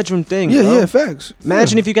 1-bedroom thing. Yeah, bro. yeah, facts.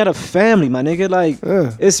 Imagine if you got a family, my nigga. Like,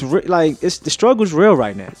 it's the struggle's real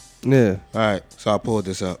right now. Yeah. All right, so I pulled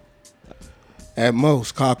this up. At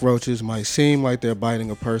most, cockroaches might seem like they're biting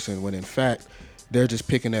a person when in fact they're just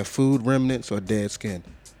picking at food remnants or dead skin.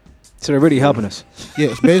 So they're really helping us.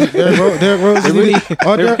 Yes, basically, Derrick Rose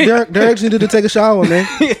Derrick actually need to take a shower, man.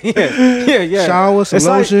 Yeah. Shower, some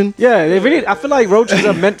lotion. Like, I feel like roaches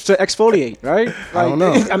are meant to exfoliate, right? Like, I don't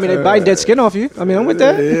know. I mean, they bite dead skin off you. I mean, I'm with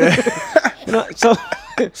that. Yeah.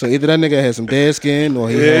 So either that nigga had some dead skin or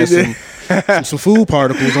he had some food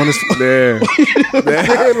particles on his there. Like,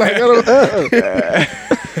 I don't know.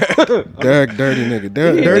 Derrick, dirty nigga.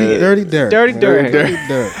 Dirty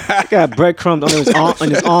Derrick. Got breadcrumbs on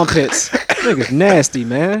his armpits. Niggas nasty,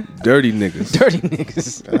 man. Dirty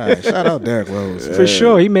niggas. All right, shout out Derrick Rose. For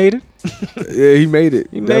sure, he made it. Yeah, he made it.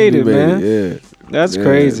 He made it, man. Yeah. That's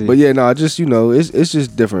crazy. But yeah, no, just, it's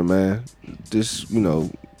just different, man. Just,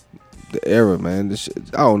 the era, man. This shit,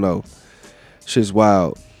 I don't know. Shit's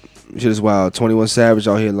wild. 21 Savage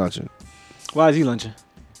out here lunching. Why is he lunching?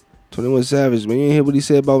 21 Savage, man. You ain't hear what he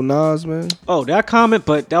said about Nas, man? Oh, that comment,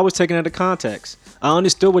 but that was taken out of context. I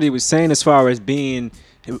understood what he was saying as far as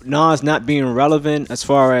Nas not being relevant as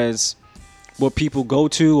far as what people go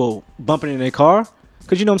to or bumping in their car.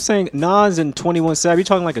 Because you know what I'm saying? Nas and 21 Savage, you're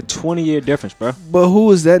talking like a 20-year difference, bro. But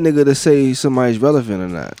who is that nigga to say somebody's relevant or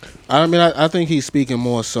not? I mean, I think he's speaking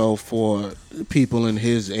more so for people in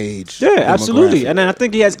his age. Yeah, absolutely. And I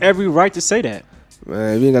think he has every right to say that.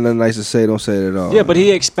 Man, if you ain't got nothing nice to say, don't say it at all. Yeah, but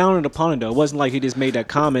he expounded upon it, though. It wasn't like he just made that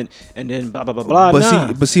comment and then blah, blah, blah, blah.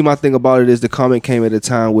 But see, my thing about it is the comment came at a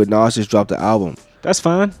time where Nas just dropped the album. That's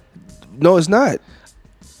fine. No, it's not.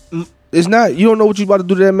 It's not. You don't know what you about to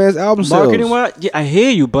do to that man's album sales. Marketing wise, yeah, I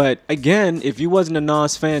hear you, but again, if you wasn't a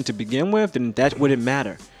Nas fan to begin with, then that wouldn't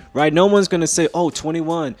matter, right? No one's gonna say, "Oh,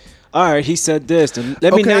 21. All right, he said this." Then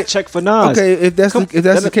let me not check for Nas. Okay, if that's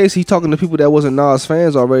the case, he's talking to people that wasn't Nas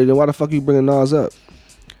fans already. Then why the fuck are you bringing Nas up?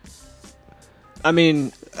 I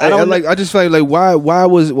mean, I just feel like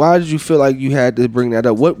why did you feel like you had to bring that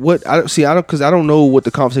up? Because I don't know what the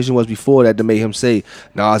conversation was before that made him say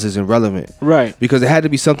Nas isn't relevant. Right. Because it had to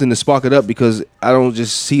be something to spark it up, because I don't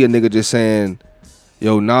just see a nigga just saying,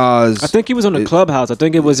 yo, Nas. I think he was on the Clubhouse. I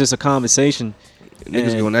think it was just a conversation.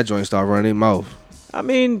 Niggas go on that joint, start running their mouth. I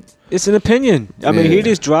mean, it's an opinion. I mean, he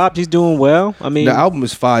just dropped. He's doing well. I mean, the album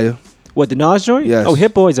is fire. What, the Nas joint? Yes. Oh,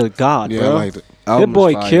 Hit Boy's a god, bro. I liked it. Hit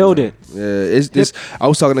Boy killed it. Yeah, it's this. I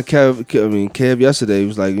was talking to Kev yesterday. He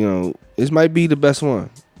was like, this might be the best one.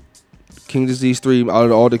 King Disease 3, out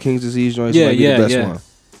of all the King Disease joints, might be the best one.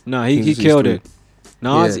 No, he killed it.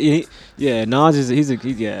 Nas, Nas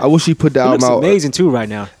I wish he put the album out. Amazing too right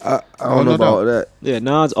now. I don't know about that. Yeah,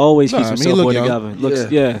 Nas always keeps himself put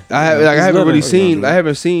together. I haven't really seen. I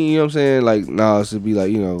haven't seen. You know what I'm saying? Like Nas to be like,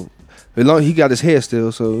 he got his hair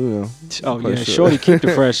still, so Oh yeah, shorty keep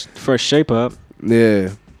the fresh shape up. Yeah.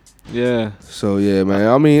 Yeah. So yeah, man.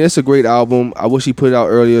 I mean, it's a great album. I wish he put it out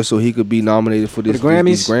earlier so he could be nominated for these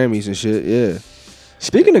Grammys and shit. Yeah.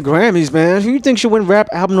 Speaking of Grammys, man, who you think should win Rap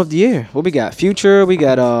Album of the Year? What we got? Future. We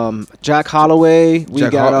got Jack Holloway.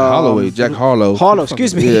 Jack Harlow. Harlow.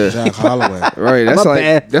 Excuse me. Yeah. Jack Holloway. Right.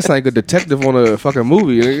 That's like a detective on a fucking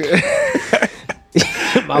movie.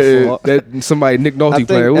 My fault. That somebody Nick Nolte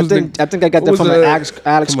playing. I think I got that from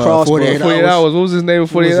Alex Cross. 48 hours. What was his name?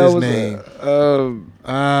 48 hours. What was his name?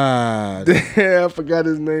 Damn, I forgot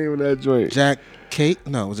his name in that joint. Jack Kate?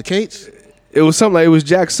 No, was it Cates? It was something like, it was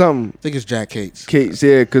Jack something. I think it's Jack Cates. Cates,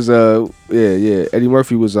 yeah, because Eddie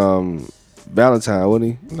Murphy was Valentine, wasn't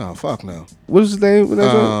he? No, fuck no. What was his name in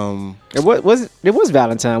that joint? It was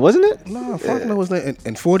Valentine, wasn't it? No, fuck no. Was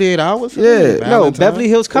in 48 hours? Yeah, no, Beverly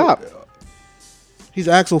Hills Cop. He's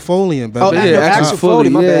Axel Foley in Beverly. Oh, yeah, Axel Foley.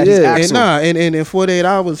 My bad. Yeah. And in 48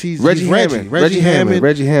 hours, he's Reggie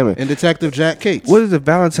Hammond. And Detective Jack Cates. What does the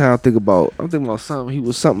Valentine think about? I'm thinking about something. He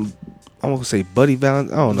was something. I'm gonna say Buddy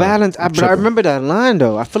Valentine. I don't know. But I remember that line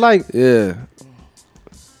though. I feel like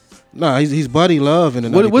Nah, he's Buddy Love in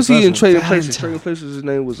another. What was he in Trading Places? Trading Places. His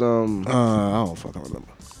name was I don't fucking remember.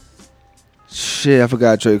 Shit, I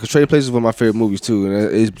forgot because Trading Places is one of my favorite movies too,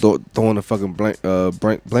 and it's throwing a fucking blank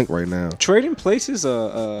right now. Trading Places,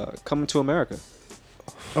 Coming to America.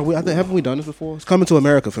 Oh, haven't we done this before? It's Coming to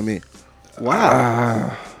America for me.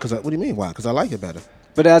 Wow. What do you mean? Why? Because I like it better.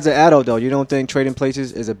 But as an adult though, you don't think Trading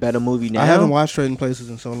Places is a better movie now? I haven't watched Trading Places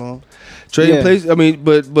in so long. Trading Places. I mean,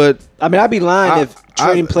 but I mean, I'd be lying if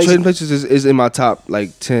Trading Places is in my top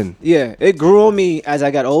like 10. Yeah, it grew on me as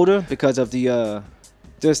I got older because of the.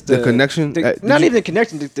 Just the connection, not even the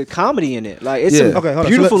connection, the comedy in it. Like it's some hold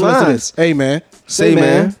beautiful on. lines. Hey man, say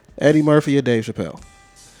man, Eddie Murphy or Dave Chappelle?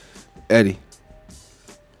 Eddie.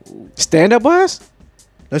 Stand up wise?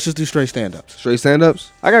 Let's just do straight stand ups. Straight stand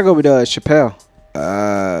ups? I gotta go with Chappelle.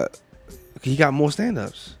 He got more stand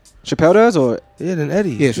ups. Chappelle does, or than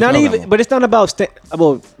Eddie. Yeah, not even. But it's not about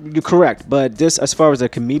well, you're correct. But just as far as a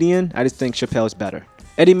comedian, I just think Chappelle's better.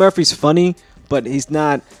 Eddie Murphy's funny, but he's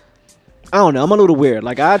not. I don't know. I'm a little weird.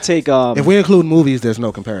 Like I take. If we include movies, there's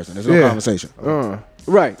no comparison. There's no conversation.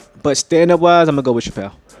 Right, but stand up wise, I'm gonna go with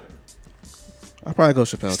Chappelle. I'll probably go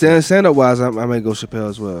Chappelle. Stand up wise, I might go Chappelle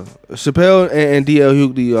as well. Chappelle and DL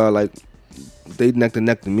Hughley are like they neck to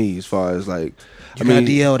neck to me as far as like. You got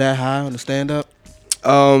DL that high on the stand up?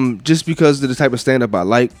 Just because of the type of stand up I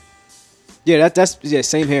like. Yeah, that's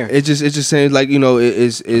same here. It just saying like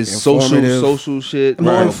it's social shit,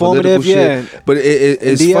 more informative, shit, but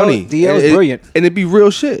it's funny. DL is brilliant, and it be real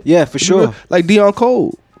shit. Yeah, for sure. Like Dion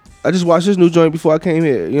Cole, I just watched his new joint before I came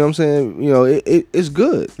here. You know what I'm saying? It's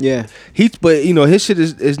good. Yeah, but his shit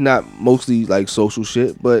is not mostly like social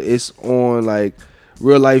shit, but it's on like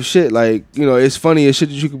real life shit. Like it's funny as shit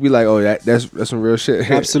that you could be like, oh that's some real shit.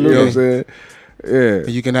 Absolutely. You know what I'm saying? Yeah,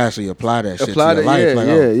 you can actually apply that shit to your life.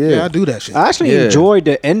 Yeah, I do that shit. I actually enjoyed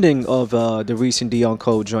the ending of the recent Dion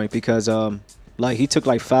Cole joint because like he took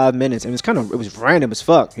like 5 minutes and it was random as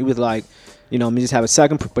fuck. He was like, let me just have a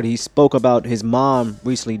second, but he spoke about his mom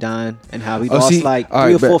recently dying and how he lost 3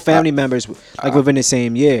 or 4 family members within the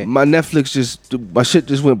same year. My my shit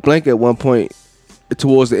just went blank at one point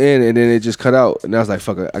towards the end, and then it just cut out, and I was like,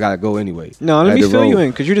 "Fuck it, I gotta go anyway." No, let me fill you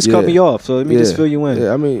in because you just cut me off. So let me just fill you in.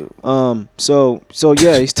 Yeah, I mean, so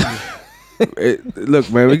yeah, he's look,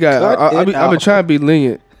 man, we got. I've been trying to be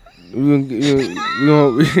lenient you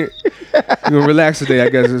gonna relax today. I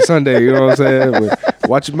guess it's Sunday. You know what I'm saying? But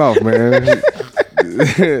watch your mouth, man.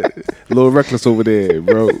 A little reckless over there,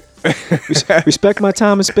 bro. Respect my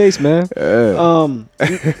time and space, man.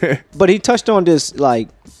 But he touched on this like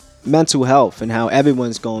mental health and how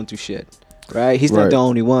everyone's going through shit, right? He's not the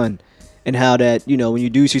only one. And how that, when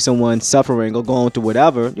you do see someone suffering or going through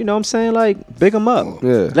whatever, you know what I'm saying? Like, big them up.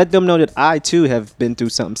 Yeah. Let them know that I, too, have been through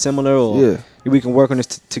something similar or we can work on this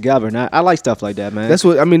together. And I like stuff like that, man. That's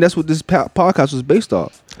what this podcast was based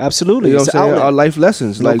off. Absolutely. You know what I'm saying? Our life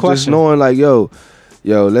lessons. No like, question. just knowing, like, yo,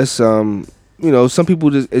 let's, some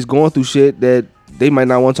people just is going through shit that they might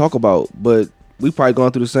not want to talk about, but we probably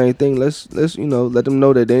going through the same thing. Let's let them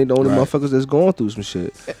know that they ain't the only motherfuckers that's going through some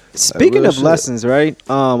shit. Speaking of lessons, right?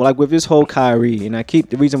 Like with this whole Kyrie, and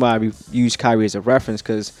the reason why I use Kyrie as a reference,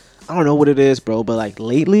 because I don't know what it is, bro, but like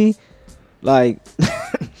lately, like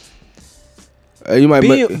you might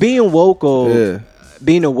being woke or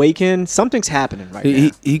being awakened, something's happening right now.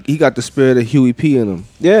 He got the spirit of Huey P in him.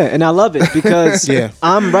 Yeah, and I love it because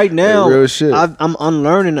I'm right now. Real shit. I'm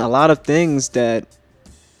unlearning a lot of things that,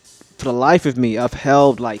 for the life of me, I've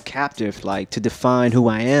held like captive, like to define who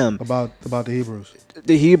I am. About the Hebrews.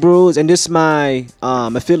 The Hebrews, and this is my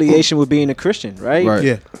affiliation with being a Christian, right? Right.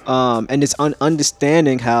 Yeah. And it's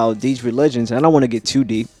understanding how these religions, and I don't want to get too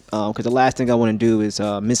deep, because the last thing I want to do is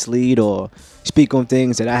mislead or speak on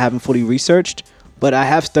things that I haven't fully researched. But I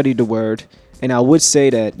have studied the Word, and I would say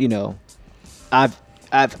that I've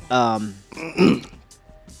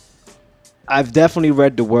definitely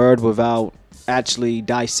read the Word without actually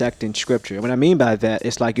dissecting Scripture. What I mean by that,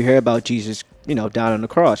 it's like you hear about Jesus, down on the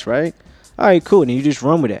cross, right? All right, cool, and you just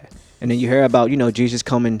run with that. And then you hear about, Jesus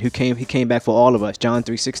coming, he came back for all of us. John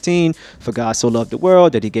 3:16, for God so loved the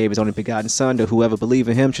world that he gave his only begotten son, that whoever believe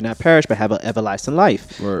in him should not perish but have an everlasting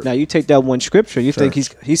life. Right. Now you take that one scripture, you think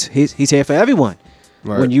he's here for everyone.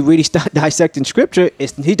 Right. When you really start dissecting Scripture,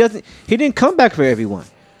 he didn't come back for everyone,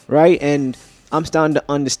 right? And I'm starting to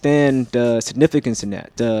understand the significance in that,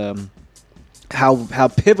 how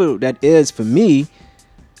pivotal that is for me,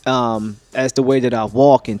 as the way that I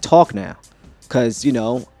walk and talk now. Because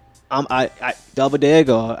I the other day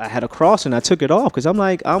ago I had a cross and I took it off because I'm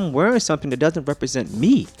like, I'm wearing something that doesn't represent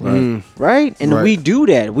me, right? And we do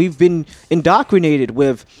that. We've been indoctrinated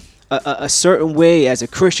with a certain way as a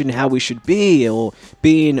Christian how we should be, or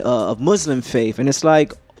being of Muslim faith, and it's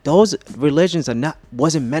like those religions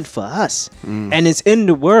wasn't meant for us, and it's in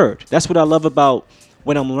the Word. That's what I love about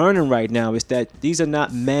what I'm learning right now, is that these are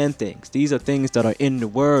not man things. These are things that are in the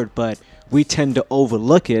Word, but we tend to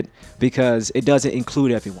overlook it because it doesn't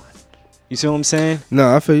include everyone. You see what I'm saying?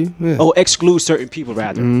 No, I feel you. Yeah. Oh, exclude certain people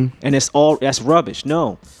rather, and that's rubbish.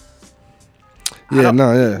 No.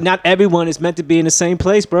 Not everyone is meant to be in the same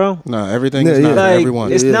place, bro. No, everything is not for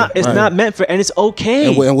everyone. It's not meant for, and it's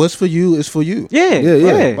okay. And what's for you is for you.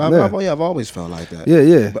 Yeah. I've always felt like that.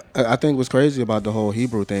 Yeah. But I think what's crazy about the whole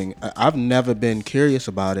Hebrew thing, I've never been curious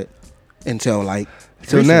about it until now.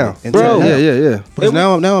 Bro. Yeah. Because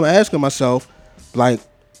now I'm asking myself, like,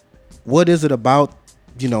 what is it about,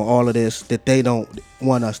 all of this that they don't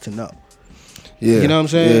want us to know? Yeah. You know what I'm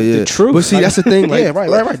saying? Yeah. The truth. But see, that's the thing. Like,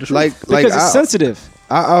 right. Because it's sensitive.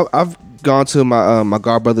 I've gone to my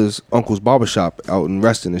godbrother's uncle's barbershop out in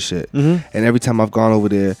Reston and shit. And every time I've gone over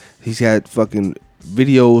there, he's had fucking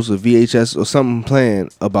videos or VHS or something playing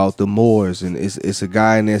about the Moors, and it's a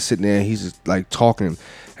guy in there sitting there and he's just like talking.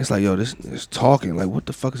 It's like, yo, this is talking. Like, what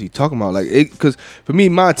the fuck is he talking about? Like, because for me,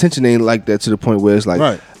 my attention ain't like that to the point where it's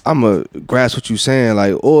like, I'm a grasp what you saying,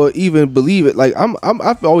 like, or even believe it. Like,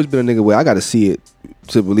 I've always been a nigga where I got to see it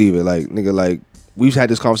to believe it. Like, nigga, like, we've had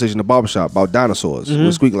this conversation in the barbershop about dinosaurs.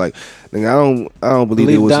 We're squeaking like, nigga, I don't believe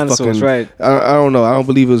it was fucking. Right. I don't know. I don't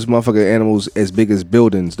believe it was motherfucking animals as big as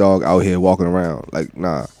buildings, dog, out here walking around. Like,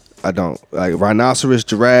 nah. I don't. Like rhinoceros,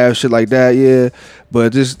 giraffe, shit like that, yeah.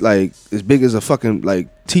 But just like as big as a fucking like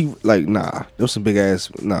nah. Those some big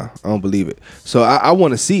ass, nah, I don't believe it. So I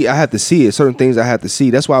want to see, I have to see it. Certain things I have to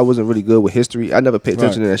see. That's why I wasn't really good with history. I never paid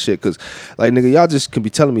attention to that shit because like nigga, y'all just can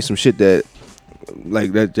be telling me some shit that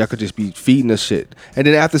like that y'all could just be feeding us shit. And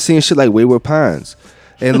then after seeing shit like Wayward Pines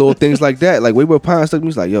and little things like that, like Wayward Pines stuck me,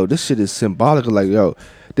 it's like, yo, this shit is symbolic of like, yo,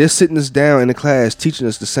 they're sitting us down in the class teaching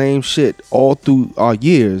us the same shit all through our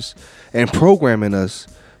years and programming us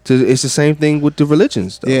to. It's the same thing with the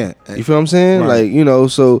religions, though. Yeah, you feel what I'm saying? Right. Like,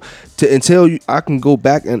 so until I can go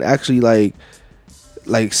back and actually like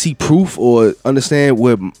see proof or understand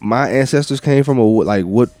where my ancestors came from or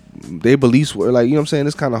what their beliefs were, like, you know what I'm saying?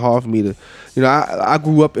 It's kind of hard for me to, I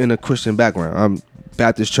grew up in a Christian background. I'm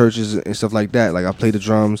Baptist churches and stuff like that. Like I played the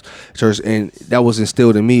drums, church, and that was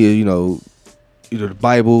instilled in me, the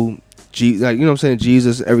Bible, like, you know what I'm saying,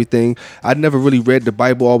 Jesus, everything. I never really read the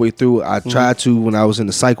Bible all the way through. I tried to when I was in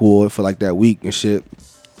the psych ward for like that week and shit.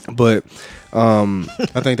 But I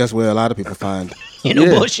think that's where a lot of people find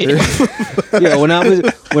bullshit. Yeah, when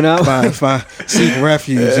I find seek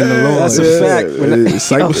refuge in the Lord. That's a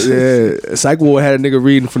fact. Psych ward had a nigga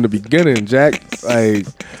reading from the beginning, Jack. Like,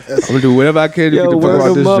 I'm gonna do whatever I can to get the fuck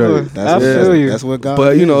out this joint. I feel you. That's what God.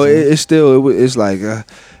 But you know, it's still it's like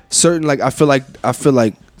certain, like I feel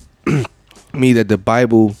like me that the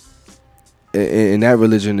Bible and that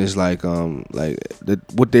religion is like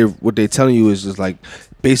what they're telling you is just like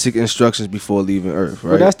basic instructions before leaving Earth,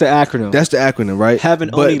 right? Well, that's the acronym. That's the acronym, right?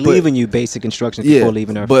 Heaven only leaving you basic instructions before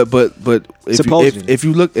leaving Earth. But if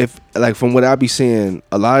you look, if like from what I be seeing,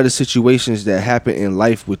 a lot of the situations that happen in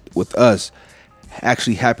life with us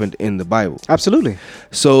actually happened in the Bible. Absolutely.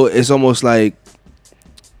 So it's almost like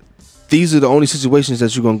these are the only situations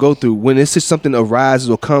that you're gonna go through when it's just something arises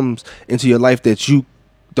or comes into your life that you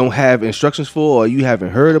don't have instructions for or you haven't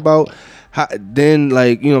heard about. Then,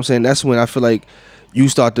 like, you know what I'm saying, that's when I feel like you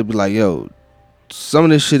start to be like, yo, some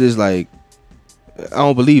of this shit is like, I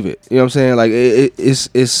don't believe it. You know what I'm saying? Like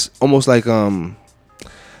it's almost like I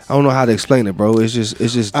don't know how to explain it, bro. It's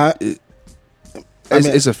a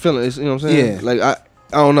feeling. It's, you know what I'm saying? Yeah. Like I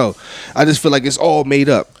don't know. I just feel like it's all made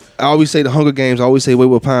up. I always say the Hunger Games. I always say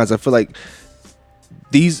Wayward Pines. I feel like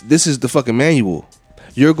this is the fucking manual.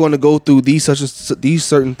 You're going to go through these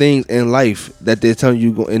certain things in life that they're telling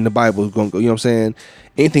you in the Bible is going to go. You know what I'm saying?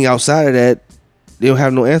 Anything outside of that, they don't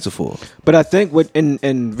have no answer for. But I think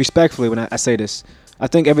and respectfully, when I say this, I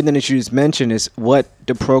think everything that you just mentioned is what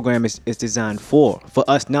the program is designed for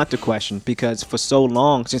us not to question, because for so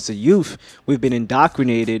long, since the youth, we've been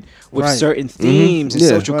indoctrinated with certain themes and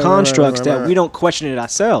social constructs that we don't question it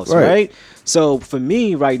ourselves, right? So for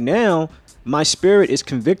me right now, my spirit is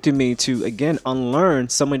convicting me to, again, unlearn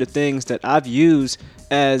some of the things that I've used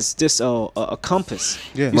as just a compass.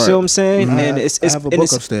 Yeah, you see what I'm saying? And I have a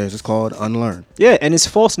book upstairs. It's called Unlearn. Yeah, and it's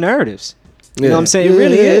false narratives. You know what I'm saying? It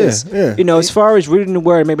really is. Yeah. You know, as far as reading the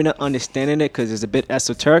word, maybe not understanding it because it's a bit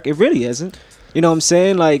esoteric, it really isn't. You know what I'm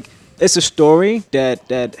saying? Like, it's a story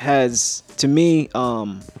that has, to me,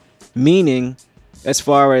 meaning as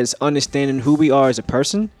far as understanding who we are as a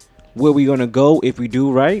person, where we're going to go if we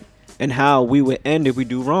do right, and how we would end if we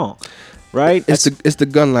do wrong, right? It's the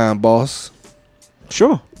gun line, boss.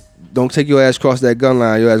 Sure. Don't take your ass across that gun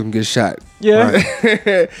line. Your ass gonna get shot. Yeah.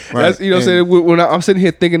 That's, you know what I'm saying? When I'm sitting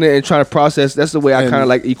here thinking it and trying to process, that's the way I kind of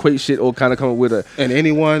like equate shit or kind of come up with a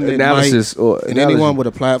anyone analysis anyone with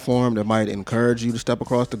a platform that might encourage you to step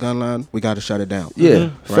across the gun line, we got to shut it down. Yeah,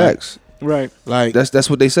 facts. Right. Like that's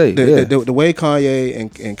what they say. The way Kanye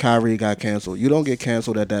and Kyrie got canceled, you don't get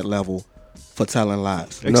canceled at that level for telling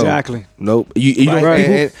lies. Exactly. Nope. You don't.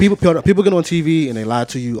 Right. People get on TV and they lie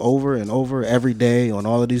to you over and over every day on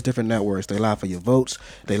all of these different networks. They lie for your votes.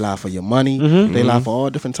 They lie for your money. They lie for all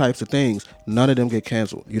different types of things. None of them get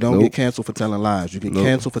canceled. You don't get canceled for telling lies. You get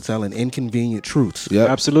canceled for telling inconvenient truths. Yep.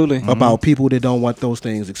 Absolutely. About people that don't want those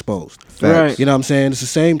things exposed. Right. You know what I'm saying? It's the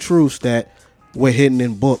same truths that were hidden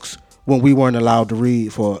in books when we weren't allowed to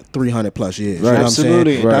read for 300 plus years. Right. You know Absolutely. what I'm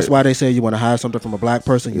saying? Right. That's why they say you want to hide something from a black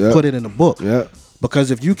person, you put it in a book. Yeah. Because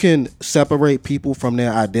if you can separate people from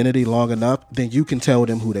their identity long enough, then you can tell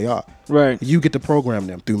them who they are. Right. You get to program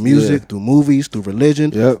them through music, through movies, through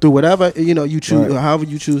religion, through whatever you choose, however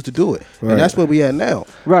you choose to do it. Right. And that's where we at now.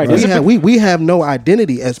 Right. We have no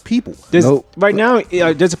identity as people. Right now,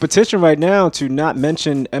 there's a petition right now to not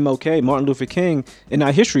mention MLK, Martin Luther King, in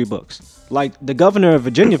our history books. Like the governor of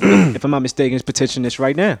Virginia, if I'm not mistaken, is petitioning this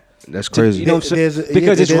right now. That's crazy. You know what I'm saying?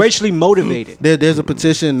 Because it's racially motivated. There's a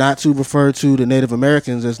petition not to refer to the Native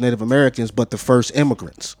Americans as Native Americans, but the first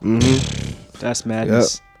immigrants. That's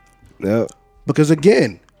madness. Yep. Because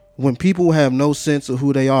again, when people have no sense of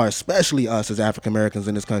who they are, especially us as African Americans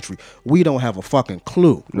in this country, we don't have a fucking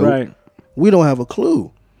clue. Nope. Right. We don't have a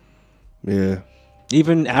clue. Yeah.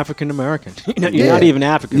 Even African American. You're not even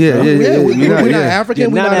African. We're not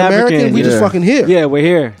African. We're not American. We just fucking here. Yeah, we're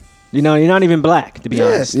here. You're not even black, to be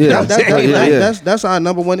honest. Yeah. That's our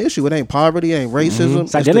number one issue. It ain't poverty, it ain't racism.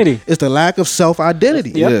 It's identity. It's the lack of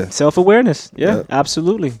self-identity. Yep. Yeah. Self-awareness. Yeah,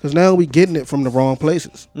 absolutely. Because now we getting it from the wrong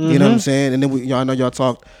places. You know what I'm saying? And then I know y'all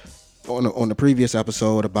talked on the previous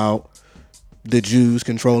episode about the Jews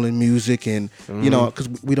controlling music and because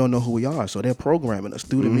we don't know who we are, so they're programming us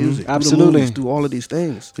through the music, absolutely, through the movies, through all of these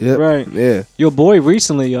things. Yeah, right. Yeah, your boy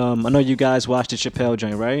recently. I know you guys watched the Chappelle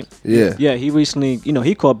joint, right? Yeah, yeah. He recently,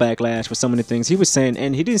 he caught backlash for some of the things he was saying,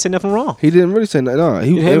 and he didn't say nothing wrong. He didn't really say nothing.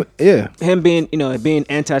 No, him being being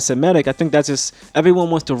anti-Semitic. I think that's just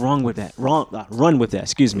everyone wants to run with that.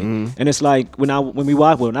 Excuse me. And it's like when I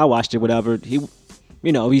watched it, whatever he.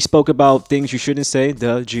 He spoke about things you shouldn't say,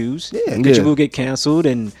 the Jews. Yeah. That you will get canceled.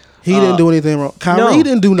 And he didn't do anything wrong. Kyrie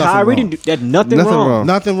didn't do nothing wrong. Did nothing wrong.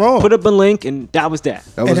 Nothing wrong. Put up a link, and that was that.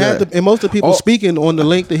 And most of the people speaking on the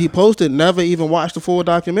link that he posted never even watched the full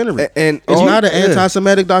documentary. And it's not an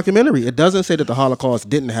anti-Semitic documentary. It doesn't say that the Holocaust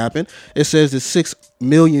didn't happen. It says that 6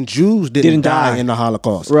 million Jews didn't die in the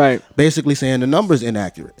Holocaust. Right. Basically saying the number's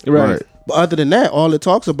inaccurate. Right. But other than that, all it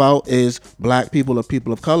talks about is black people or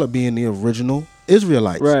people of color being the original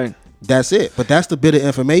Israelites. Right. That's it. But that's the bit of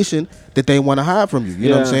information that they want to hide from you. You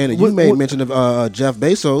know what I'm saying? And you made mention of Jeff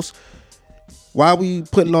Bezos. Why are we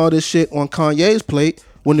putting all this shit on Kanye's plate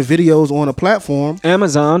when the video's on a platform?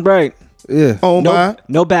 Amazon, right. Yeah. Owned by?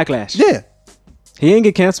 No backlash. Yeah. He ain't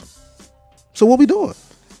get canceled. So what we doing?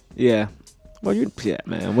 Yeah. Well,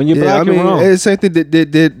 man. When you're black, you're wrong. It's the same thing.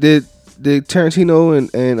 Did Tarantino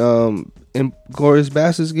and Glorious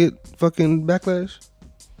Bastards get fucking backlash?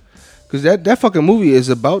 Because that fucking movie is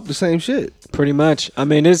about the same shit. Pretty much.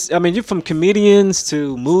 You're from comedians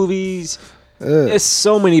to movies. There's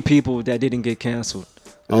so many people that didn't get canceled.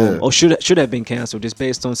 Or should have been canceled just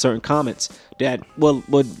based on certain comments that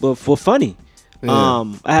were funny.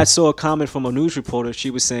 Yeah. I saw a comment from a news reporter.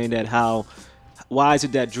 She was saying that why is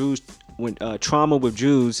it that trauma with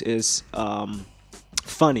Jews is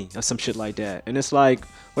funny or some shit like that. And it's like,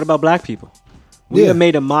 what about black people? We have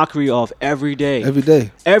made a mockery of every day. Every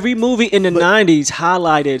day. Every movie in the 90s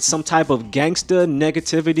highlighted some type of gangster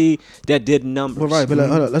negativity that did numbers. Well, right, but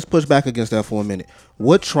hold on, let's push back against that for a minute.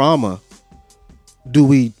 What trauma do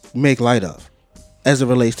we make light of as it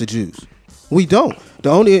relates to Jews? We don't.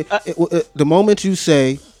 The moment you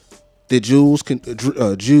say the Jews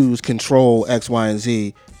control X, Y, and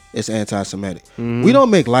Z, it's anti-Semitic. Mm-hmm. We don't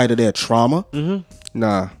make light of their trauma. Mm-hmm.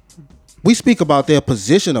 Nah. We speak about their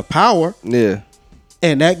position of power. Yeah.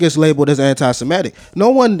 And that gets labeled as anti-Semitic. No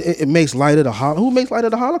one makes light of the Holocaust. Who makes light of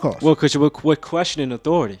the Holocaust? Well, because we're questioning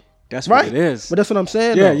authority. That's what it is. But that's what I'm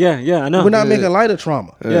saying. Yeah, I know. We're not making light of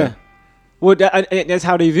trauma. Yeah. Well, that's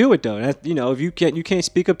how they view it, though. If you can't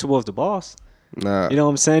speak up towards the boss. Nah. You know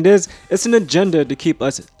what I'm saying? It's an agenda to keep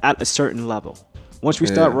us at a certain level. Once we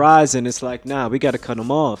start rising, it's like, nah, we got to cut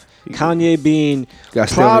them off. Kanye being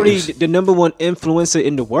probably the number one influencer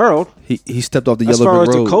in the world. He stepped off the yellow brick road.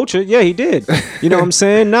 As far as the culture, yeah, he did. You know what I'm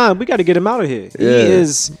saying? Nah, we got to get him out of here. Yeah.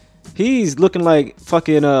 He's looking like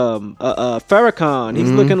fucking Farrakhan.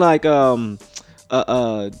 He's looking like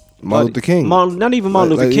Martin Luther King. Not even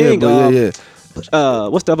Martin Luther King. Yeah.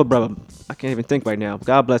 What's the other brother? I can't even think right now.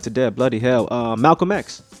 God bless the dead. Bloody hell. Malcolm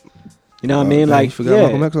X. You know what I mean? Like, you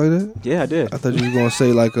forgot Malcolm X like that? Yeah, I did. I thought you were gonna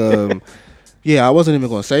say like yeah, I wasn't even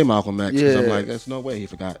gonna say Malcolm X because I'm like, there's no way he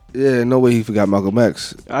forgot. Yeah, no way he forgot Malcolm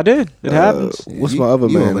X. I did. It happens. What's my other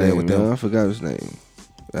man name? I forgot his name.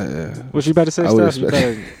 What you about to say, Steph? You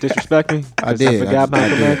better disrespect me? I did. I forgot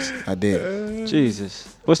Malcolm X. I did.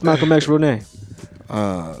 Jesus. What's Malcolm X's real name?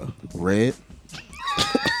 Red.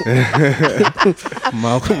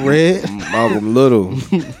 Malcolm Red. Malcolm Little.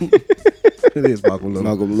 It is Malcolm Little.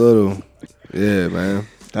 Malcolm Little. Yeah, man.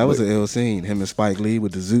 That was an ill scene. Him and Spike Lee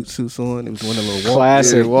with the zoot suits on. It was doing a little walk.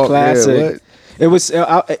 Classic. Classic. It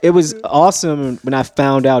was awesome when I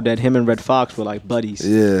found out that him and Red Fox were like buddies.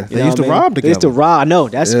 Yeah. They used to rob together. They used to rob. I know.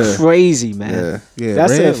 That's crazy, man. Yeah.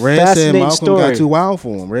 That's Red a fascinating said Malcolm story. got too wild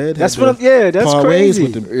for him. Red. That's crazy.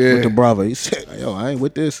 With the brother. He said, "Yo, I ain't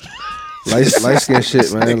with this." Light skin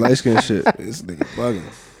shit, man. Light skin shit. This nigga bugging.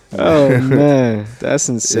 Oh man, that's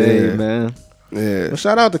insane, man. Yeah. Well,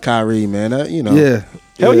 shout out to Kyrie, man. Yeah.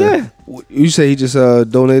 Hell yeah. You say he just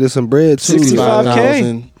donated some bread too.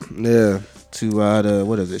 $65,000. Yeah. To the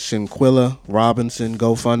what is it? Shinquilla Robinson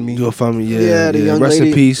GoFundMe. Yeah. The young rest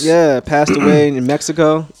lady. in peace. Yeah, passed away in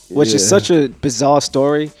Mexico, which is such a bizarre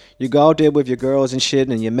story. You go out there with your girls and shit,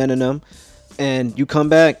 and you're men in them, and you come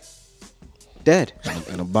back dead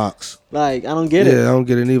in a box. Like, I don't get it. Yeah, I don't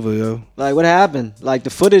get it either, yo. Like, what happened? Like, the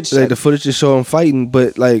footage. Like, the footage just show him fighting,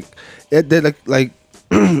 but like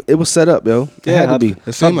it was set up, yo. It had to be.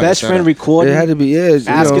 Her best friend recording. It had to be. Yeah,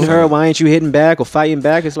 asking her, why ain't you hitting back or fighting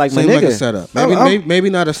back? It's like, my nigga. Like a setup. Maybe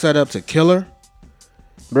not a setup to kill her,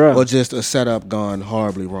 bro, or just a setup gone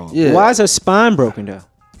horribly wrong. Yeah. Why is her spine broken though?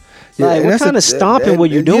 Like, what kind of stomping were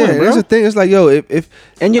you doing, bro? That's the thing. It's like, yo, if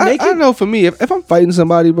and you're naked. I know for me, if I'm fighting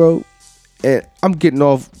somebody, bro, and I'm getting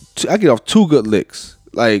off. I get off 2 good licks,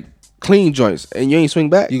 like clean joints, and you ain't swing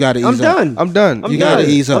back. You gotta ease I'm up. done. I'm done. You gotta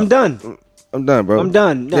ease up. I'm done. I'm done, bro. I'm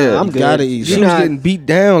done. Nah, Yeah, I'm you good. gotta ease She up. was getting beat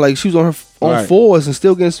down, like she was on Right. fours and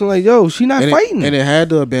still getting swung. Like, yo, she not fighting. And it had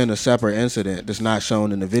to have been a separate incident that's not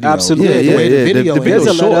shown in the video. Absolutely. The way the Yeah. video The video's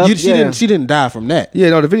is. short. She didn't die from that. Yeah,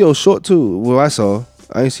 no, the video was short too. Well, I saw.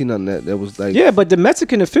 I ain't seen nothing that was like. Yeah, but the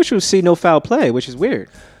Mexican officials see no foul play, which is weird.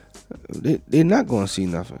 They're not going to see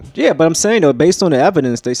nothing. Yeah, but I'm saying though, based on the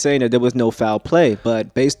evidence, they're saying that there was no foul play.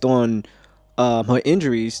 But based on her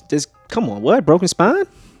injuries, come on, what, broken spine?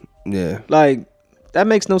 Yeah. Like that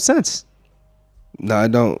makes no sense. No, I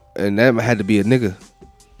don't. And that had to be a nigga.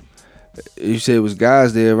 You said it was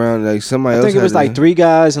guys there around, like somebody else. I think it was like 3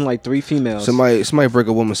 guys and like 3 females. Somebody break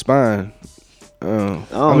a woman's spine. Oh,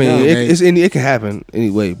 I mean, no. it can happen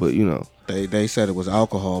anyway, but you know. They said it was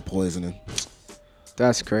alcohol poisoning.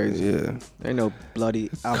 That's crazy. Yeah. Ain't no bloody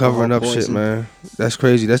alcohol Covering up poison. shit, man. That's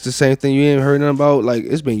crazy. That's the same thing you ain't heard nothing about. Like,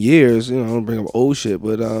 it's been years, you know, I don't bring up old shit,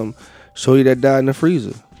 but shorty that died in the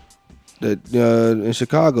freezer. That in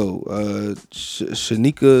Chicago,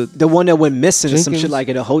 Shanika. The one that went missing, some Jenkins? shit like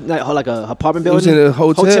at a like a apartment It was building. in a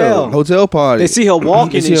hotel party. They see her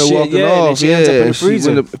walking They see her and shit, walking yeah, and then off, she ends up in the she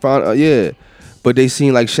freezer. went up- found- yeah. But they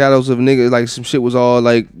seen like shadows of niggas, like some shit was all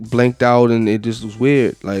like blanked out, and it just was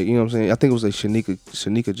weird. Like, you know what I'm saying? I think it was like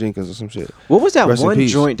Shanika Jenkins or some shit. What was that Rest in one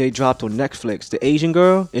peace. joint they dropped on Netflix? The Asian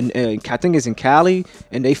girl, I think it's in Cali,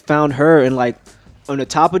 and they found her in like on the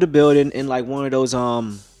top of the building in like one of those I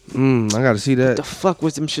gotta see that. the fuck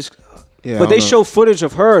was them shit? Yeah, But I they don't know. show footage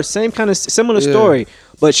of her, same kind of similar Yeah. story.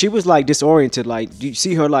 But she was like disoriented. Like you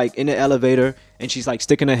see her like in the elevator, and she's like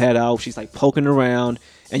sticking her head out. She's like poking around,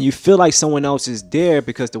 and you feel like someone else is there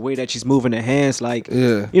because the way that she's moving her hands, like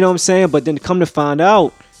Yeah. you know what I'm saying. But then come to find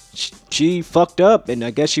out, she fucked up, and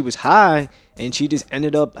I guess she was high, and she just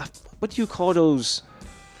ended up. What do you call those?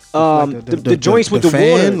 Like The joints with the the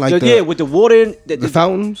fan, water, like yeah, with the water. The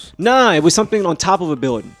fountains? Nah, it was something on top of a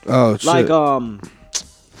building. Oh shit. Like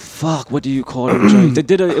fuck, what do you call them joints? They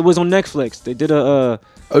did it was on Netflix. They did a oh,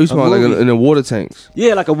 you talking about like in the water tanks?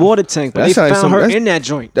 yeah, like a water tank. But That they sound like found some- her that's- in that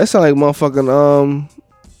joint. That sound like motherfucking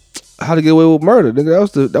How to Get Away with Murder,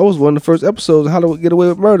 nigga. That was one of the first episodes of How to Get Away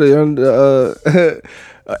with Murder. And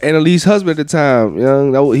Annalise's husband at the time,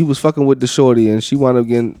 he was fucking with the shorty, and she wound up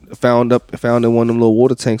getting found in one of them little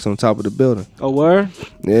water tanks on top of the building. Oh, word?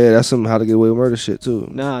 Yeah, that's some How to Get Away with Murder shit too.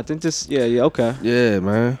 Nah, I think this. Yeah, okay. Yeah,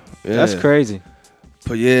 man. Yeah. That's crazy.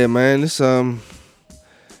 But yeah, man, it's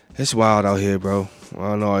wild out here, bro. I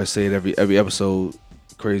don't know. I say it every episode.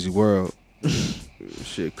 Crazy world.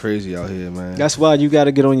 Shit, crazy out here, man. That's why you got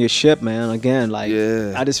to get on your ship, man. Again, like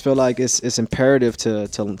Yeah. I just feel like it's imperative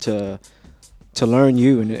to learn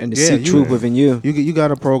you and to Yeah, see truth within you. You got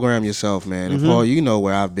to program yourself, man. Mm-hmm. And Paul, you know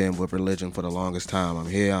where I've been with religion for the longest time. I'm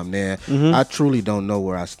here, I'm there. Mm-hmm. I truly don't know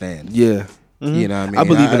where I stand. Yeah. You know what I mean? I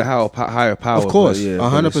believe in a higher power. Of course, but yeah,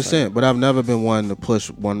 100%. But I've never been one to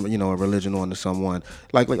push a religion onto someone.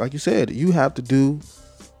 Like you said, you have to do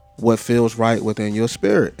what feels right within your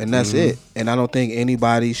spirit, and that's it. And I don't think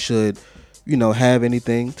anybody should, have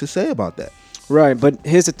anything to say about that. Right, but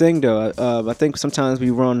here's the thing, though. I think sometimes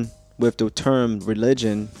we run with the term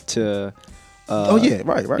religion to,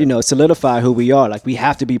 right. Solidify who we are. Like we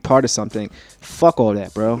have to be part of something. Fuck all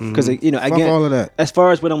that, bro. Because Fuck again, all of that. as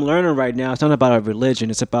far as what I'm learning right now, it's not about a religion.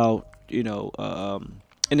 It's about an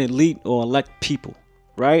elite or elect people,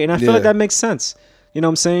 right? And I feel Yeah. like that makes sense. You know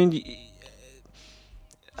what I'm saying?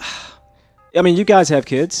 I mean, you guys have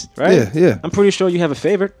kids, right? Yeah, yeah. I'm pretty sure you have a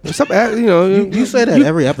favorite. Stop, You say that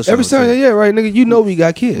every episode. Every time, too. yeah, right, nigga. You know we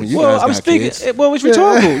got kids. You Well, guys I'm got speaking. kids. Well, it's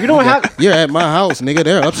rhetorical. You don't have. You're at my house, nigga.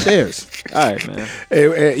 They're upstairs. All right, man.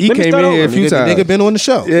 Hey, he Let me came start in here a over. few times. Nigga been on the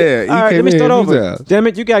show. Yeah, he All right, came let me in start here a few over. times. Damn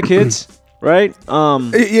it, you got kids, right?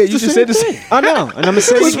 Yeah, you just said this. I know, and I'm gonna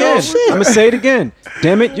say it again. I'm gonna say it again.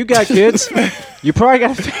 Damn it, you got kids. You probably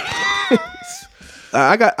got.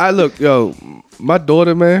 Look, yo, my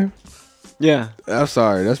daughter, man. Yeah. I'm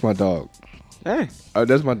sorry, that's my dog. Hey,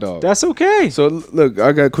 That's my dog. that's okay. So look,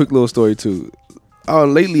 I got a quick little story too.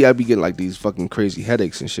 Lately I be getting like these fucking crazy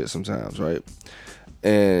headaches and shit sometimes, right?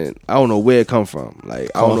 And I don't know where it come from. Like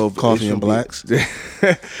I don't know if Coffee it and should be- blacks.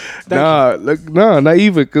 nah, not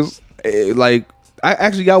even because like I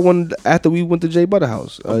actually got one after we went to Jay Butter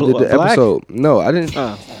House. Did the black? episode? No, I didn't.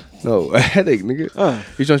 Oh. No, a headache, nigga. Oh.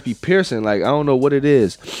 It's just be piercing. Like I don't know what it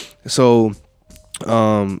is. So.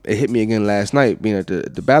 It hit me again last night being at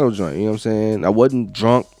the battle joint, you know what I'm saying? I wasn't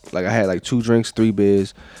drunk, like I had like 2 drinks, 3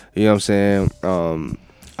 beers, you know what I'm saying?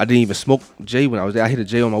 I didn't even smoke J when I was there. I hit a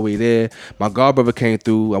J on my way there. My godbrother came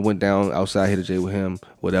through. I went down outside, hit a J with him,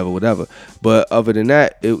 whatever. But other than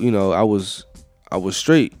that, I was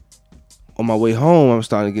straight. On my way home, I'm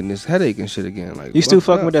starting to get this headache and shit again. Like, you still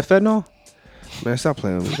fucking with that fentanyl? Man, stop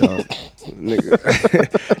playing with me, dog.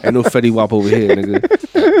 Nigga. Ain't no Fetty Wap over here, nigga.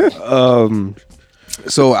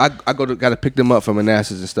 So I gotta pick them up from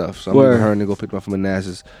Manassas and stuff. So I'm leaving her and they go pick them up from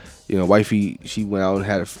Manassas. Wifey, she went out and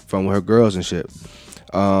had it from with her girls and shit.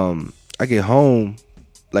 I get home,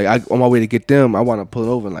 like on my way to get them, I want to pull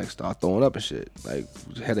over and like start throwing up and shit. Like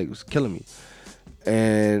headache was killing me.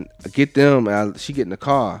 And I get them, and she get in the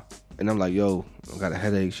car, and I'm like, yo, I got a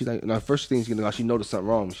headache. She's like, first thing she's getting in the car, she noticed something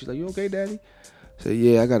wrong. She's like, you okay, daddy? I said,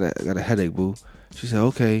 yeah, I got a headache, boo. She said,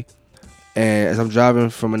 okay. And as I'm driving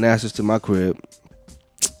from Manassas to my crib,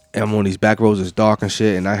 and I'm on these back roads, it's dark and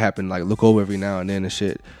shit, and I happen to like look over every now and then and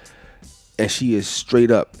shit. And she is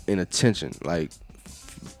straight up in attention, like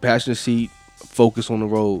passenger seat, focus on the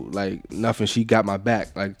road, like nothing. She got my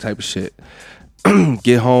back, like type of shit.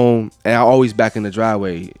 Get home, and I always back in the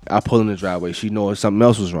driveway. I pull in the driveway. She knows something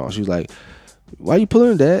else was wrong. She was like, "Why you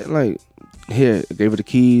pulling, Dad?" Like, here, I gave her the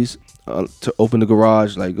keys to open the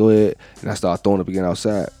garage. Like, go ahead, and I start throwing up again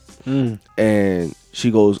outside. And she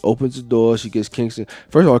goes, opens the door. She gets Kingston.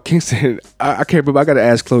 First of all, Kingston, I can't remember. I gotta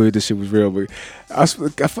ask Chloe if this shit was real, but I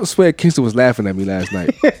swear Kingston was laughing at me last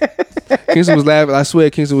night. Kingston was laughing. I swear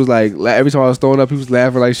Kingston was like, every time I was throwing up, he was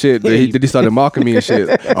laughing like shit. Then he started mocking me and shit.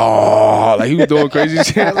 Oh, like he was doing crazy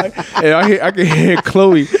shit. Like, and I can hear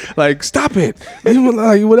Chloe like, stop it,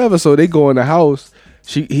 like whatever. So they go in the house.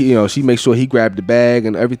 She makes sure he grabbed the bag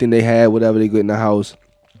and everything they had, whatever they get in the house,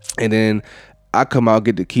 and then I come out,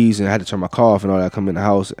 get the keys, and I had to turn my car off and all that. I come in the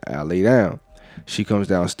house, and I lay down. She comes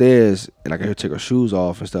downstairs, and I got her take her shoes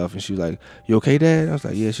off and stuff. And she was like, "You okay, Dad?" I was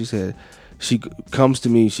like, "Yeah." She said, she comes to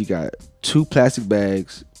me. She got 2 plastic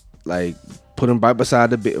bags, like put them right beside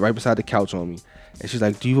the couch on me. And she's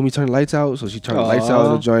like, "Do you want me to turn the lights out?" So she turned the lights out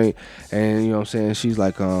of the joint, and you know what I'm saying. She's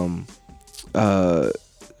like,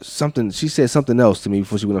 something. She said something else to me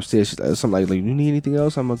before she went upstairs. She's like, something like, "You need anything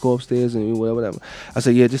else? I'm gonna go upstairs and whatever." I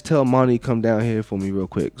said, "Yeah, just tell Monty come down here for me real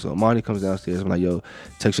quick." So Monty comes downstairs. I'm like, "Yo,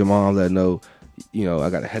 text your mom, let her know, I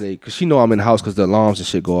got a headache," because she know I'm in the house because the alarms and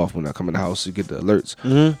shit go off when I come in the house to get the alerts.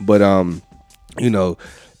 But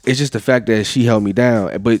it's just the fact that she held me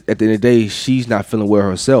down. But at the end of the day, she's not feeling well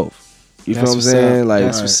herself. You feel what I'm saying? Like,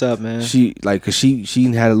 that's what's up, man. She like, cause she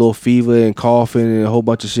had a little fever and coughing and a whole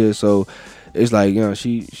bunch of shit. So it's like,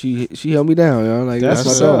 she held me down. Like, that's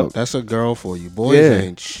what's up. That's a girl for you. Boys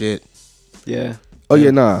ain't shit. Yeah. Oh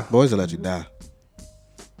yeah, nah. Boys will let you die.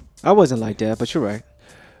 I wasn't like that, but you're right.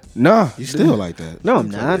 Nah, you still like that? No, I'm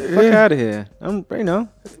not. Fuck out of here. I'm,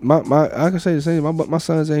 I can say the same. My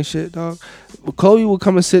sons ain't shit, dog. Chloe would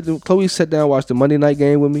come and sit. Chloe sat down, watch the Monday night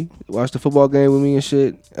game with me, watch the football game with me and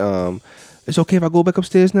shit. It's okay if I go back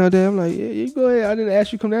upstairs now, Dad? I'm like, yeah, you go ahead. I didn't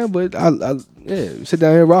ask you to come down, but I sit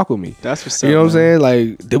down here and rock with me. That's what's up. You know what I'm saying?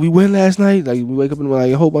 Like, did we win last night? Like, we wake up and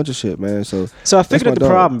like a whole bunch of shit, man. So I figured out the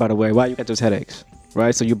problem, by the way, why you got those headaches,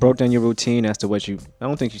 right? So you broke down your routine as to what I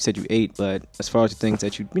don't think you said you ate, but as far as the things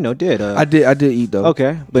that you did. I did eat though.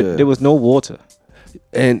 Okay, but there was no water.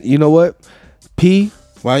 And you know what?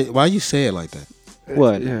 Why you say it like that?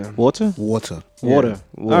 What? Yeah. Water. Yeah.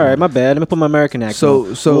 All right, my bad. Let me put my American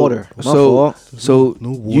accent. So water. My fault. So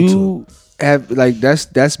no water. You have like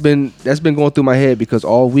that's been going through my head because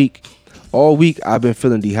all week I've been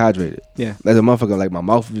feeling dehydrated. Yeah. Like a motherfucker, like my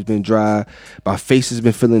mouth has been dry, my face has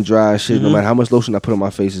been feeling dry. Shit, no matter how much lotion I put on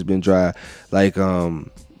my face, has been dry. Like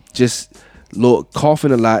just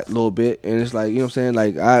coughing a little bit, and it's like, you know what I'm saying.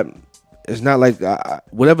 Like it's not like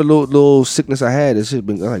whatever little sickness I had. It's just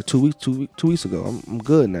been like 2 weeks ago. I'm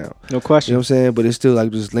good now. No question. You know what I'm saying? But it's still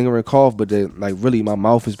like just lingering cough. But then like really, my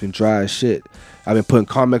mouth has been dry as shit. I've been putting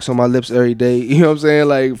Carmex on my lips every day. You know what I'm saying?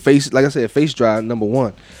 Like like I said, face dry, number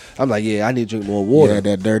one. I'm like, yeah, I need to drink more water. Yeah,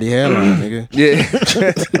 that dirty hairline, nigga. Yeah.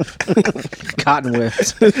 Cotton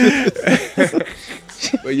whips.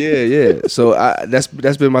 But yeah. So that's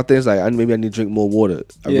been my thing. It's like maybe I need to drink more water.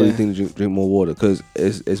 I really think to drink more water because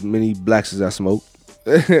as many blacks as I smoke.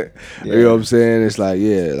 You know what I'm saying? It's like,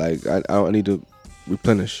 like I need to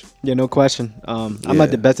replenish. Yeah, no question. I'm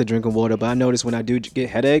not the best at drinking water, but I notice when I do get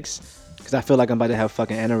headaches, because I feel like I'm about to have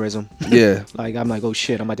fucking aneurysm. Yeah. Like I'm like, oh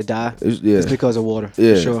shit, I'm about to die. It's because of water.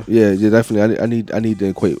 Yeah, for sure. Yeah, definitely. I need to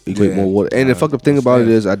equate more water. And the fucked up thing about it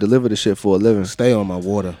is I deliver the shit for a living. Stay on my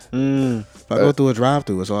water. If I go through a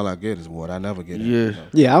drive-through, it's all I get is water. I never get it.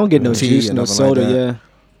 Yeah, I don't get no juice, no soda.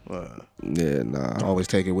 Yeah, nah. I always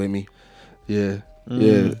take it with me. Yeah.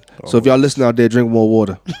 So if y'all listen out there, drink more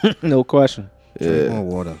water. No question. Drink more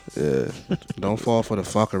water. Yeah. Don't fall for the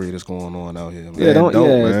fuckery that's going on out here, man. Yeah, don't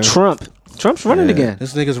man. Trump's running again.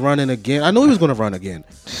 This nigga's running again. I knew he was gonna run again.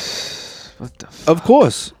 What the fuck? Of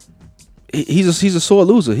course. He's a sore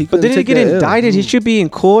loser. But did he get indicted? He should be in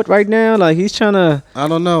court right now. Like, he's trying to. I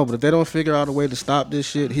don't know, but if they don't figure out a way to stop this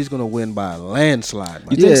shit, he's gonna win by a landslide.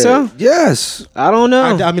 You think so? Yes. I don't know.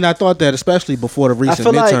 I mean, I thought that, especially before the recent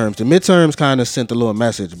midterms. The midterms kind of sent a little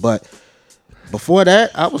message, but before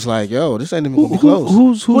that, I was like, yo, this ain't even gonna be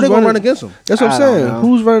close. Who they gonna run against him? That's what I'm saying.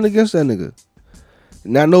 Who's running against that nigga?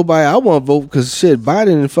 Not nobody I want to vote because shit,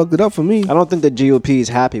 Biden fucked it up for me. I don't think the GOP is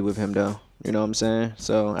happy with him though. You know what I'm saying?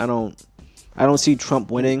 So I don't see Trump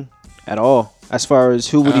winning at all. As far as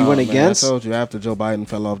who would he run against? I told you after Joe Biden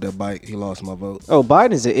fell off that bike, he lost my vote. Oh,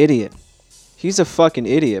 Biden's an idiot. He's a fucking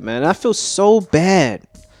idiot, man. I feel so bad,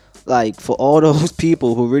 like, for all those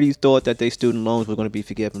people who really thought that their student loans were going to be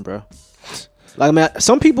forgiven, bro. Like, man,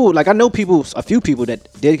 some people, like, I know a few people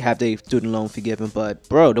that did have their student loan forgiven, but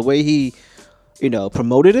bro, the way he,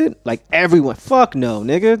 promoted it, like, everyone, fuck no,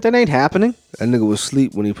 nigga, that ain't happening. That nigga was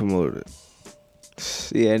asleep when he promoted it.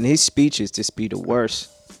 Yeah, and his speeches just be the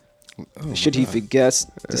worst. The shit he forgets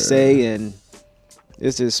to say, and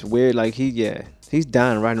it's just weird. Like, he's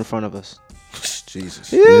dying right in front of us.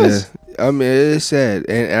 Jesus. He is. Yeah. I mean, it's sad.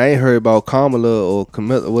 And I ain't heard about Kamala or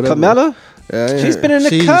Camilla, whatever. Kamala? Yeah, she's been in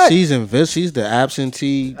the cut. She's the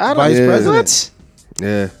absentee vice president.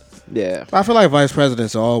 What? Yeah. I feel like vice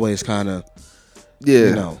presidents are always kind of,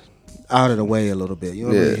 out of the way a little bit. You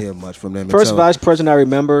don't really hear much from them. First vice president I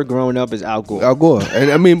remember growing up is Al Gore. Al Gore.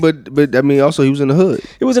 And I mean, but I mean, also he was in the hood.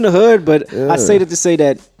 He was in the hood, but I say that to say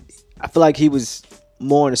that I feel like he was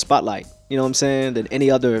more in the spotlight. You know what I'm saying? Than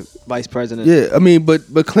any other vice president. Yeah, I mean, but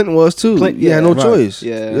Clinton was too. He had no choice.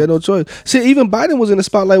 Yeah, he had no choice. See, even Biden was in the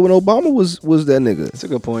spotlight when Obama was that nigga. That's a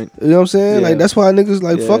good point. You know what I'm saying? Yeah. Like, that's why niggas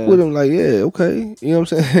like fuck with him. Like, yeah, okay. You know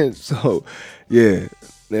what I'm saying? So, yeah,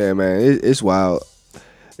 man, it's wild.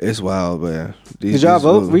 It's wild, man. Did y'all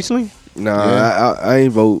vote recently? Nah, I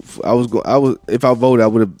ain't vote. If I voted,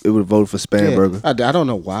 it would have voted for Spanberger. I don't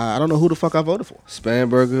know why. I don't know who the fuck I voted for.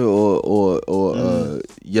 Spanberger or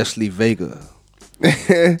Yesli Vega.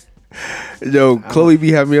 Yo, Chloe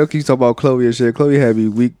be having me. I keep talking about Chloe and shit. Chloe had me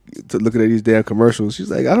weak to looking at these damn commercials. She's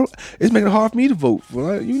like, it's making it hard for me to vote.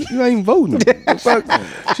 Like, you're not even voting. Fuck.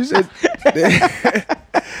 She said.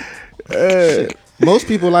 Most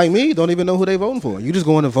people like me don't even know who they voting for. You just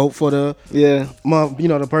going to vote for the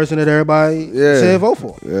the person that everybody said vote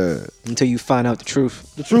for. Yeah. Until you find out the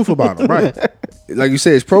truth. The truth about them, right? Like you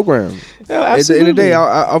said, it's programmed. Yeah, at the end of the day,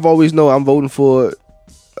 I've always known I'm voting for.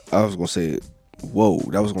 I was gonna say, whoa,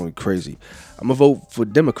 that was gonna be crazy. I'm gonna vote for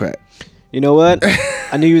Democrat. You know what?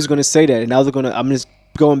 I knew you was gonna say that, and I'm just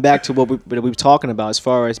going back to what we were talking about as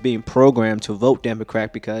far as being programmed to vote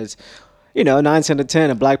Democrat because. 9 out of 10,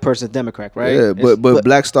 a black person is Democrat, right? Yeah, but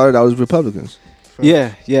black started out as Republicans.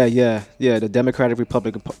 Yeah. The Democratic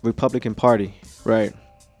Republican Party, right?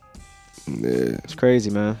 Yeah, it's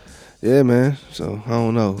crazy, man. Yeah, man. So I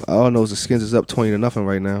don't know. All I know is the Skins is up 20-0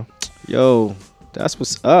 right now. Yo, that's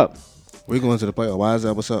what's up. We're going to the playoff. Why is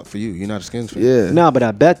that what's up for you? You're not a Skins fan. Yeah. Nah, but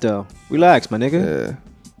I bet though. Relax, my nigga. Yeah.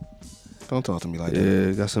 Don't talk to me like that.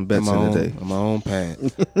 Yeah, got some bets in today. On my own pad.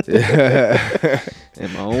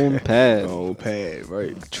 In my own pad. My own pad,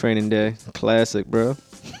 right. Training day. Classic, bro.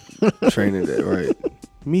 Training day, right.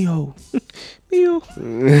 Mijo.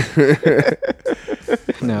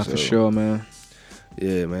 Nah, for sure, man.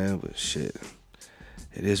 Yeah, man, but shit.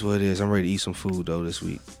 It is what it is. I'm ready to eat some food, though, this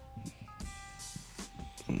week.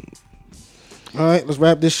 All right, let's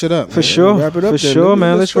wrap this shit up. For sure. Wrap it up for then, sure, nigga.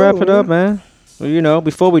 man. Let's wrap it up, man. man. Well,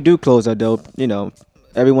 before we do close our dope,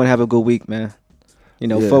 everyone have a good week, man.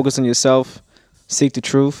 Focus on yourself, seek the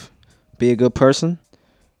truth, be a good person.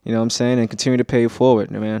 You know what I'm saying? And continue to pay it forward,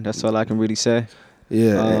 man. That's all I can really say.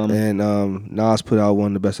 Yeah, and Nas put out one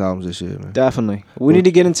of the best albums this year, man. Definitely. We need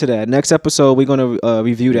to get into that. Next episode, we're going to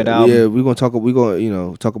review that album. Yeah, we're going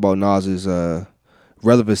to talk about Nas's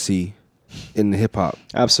relevancy in the hip hop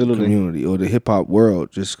community or the hip hop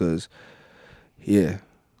world just cuz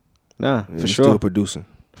Nah, for sure. Still producing.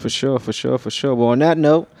 For sure. Well, on that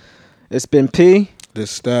note, it's been P. This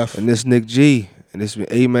Steph. And this Nick G. And this been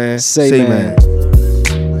A-Man. Say man.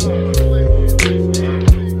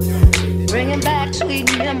 Bringing back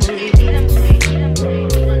sweet memories.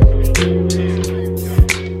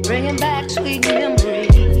 Bringing back sweet memories.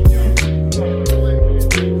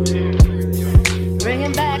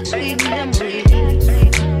 Bringing back sweet memories.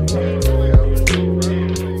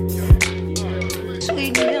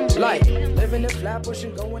 Sweet memories. Like living in Flatbush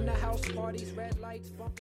and going to house parties, red lights.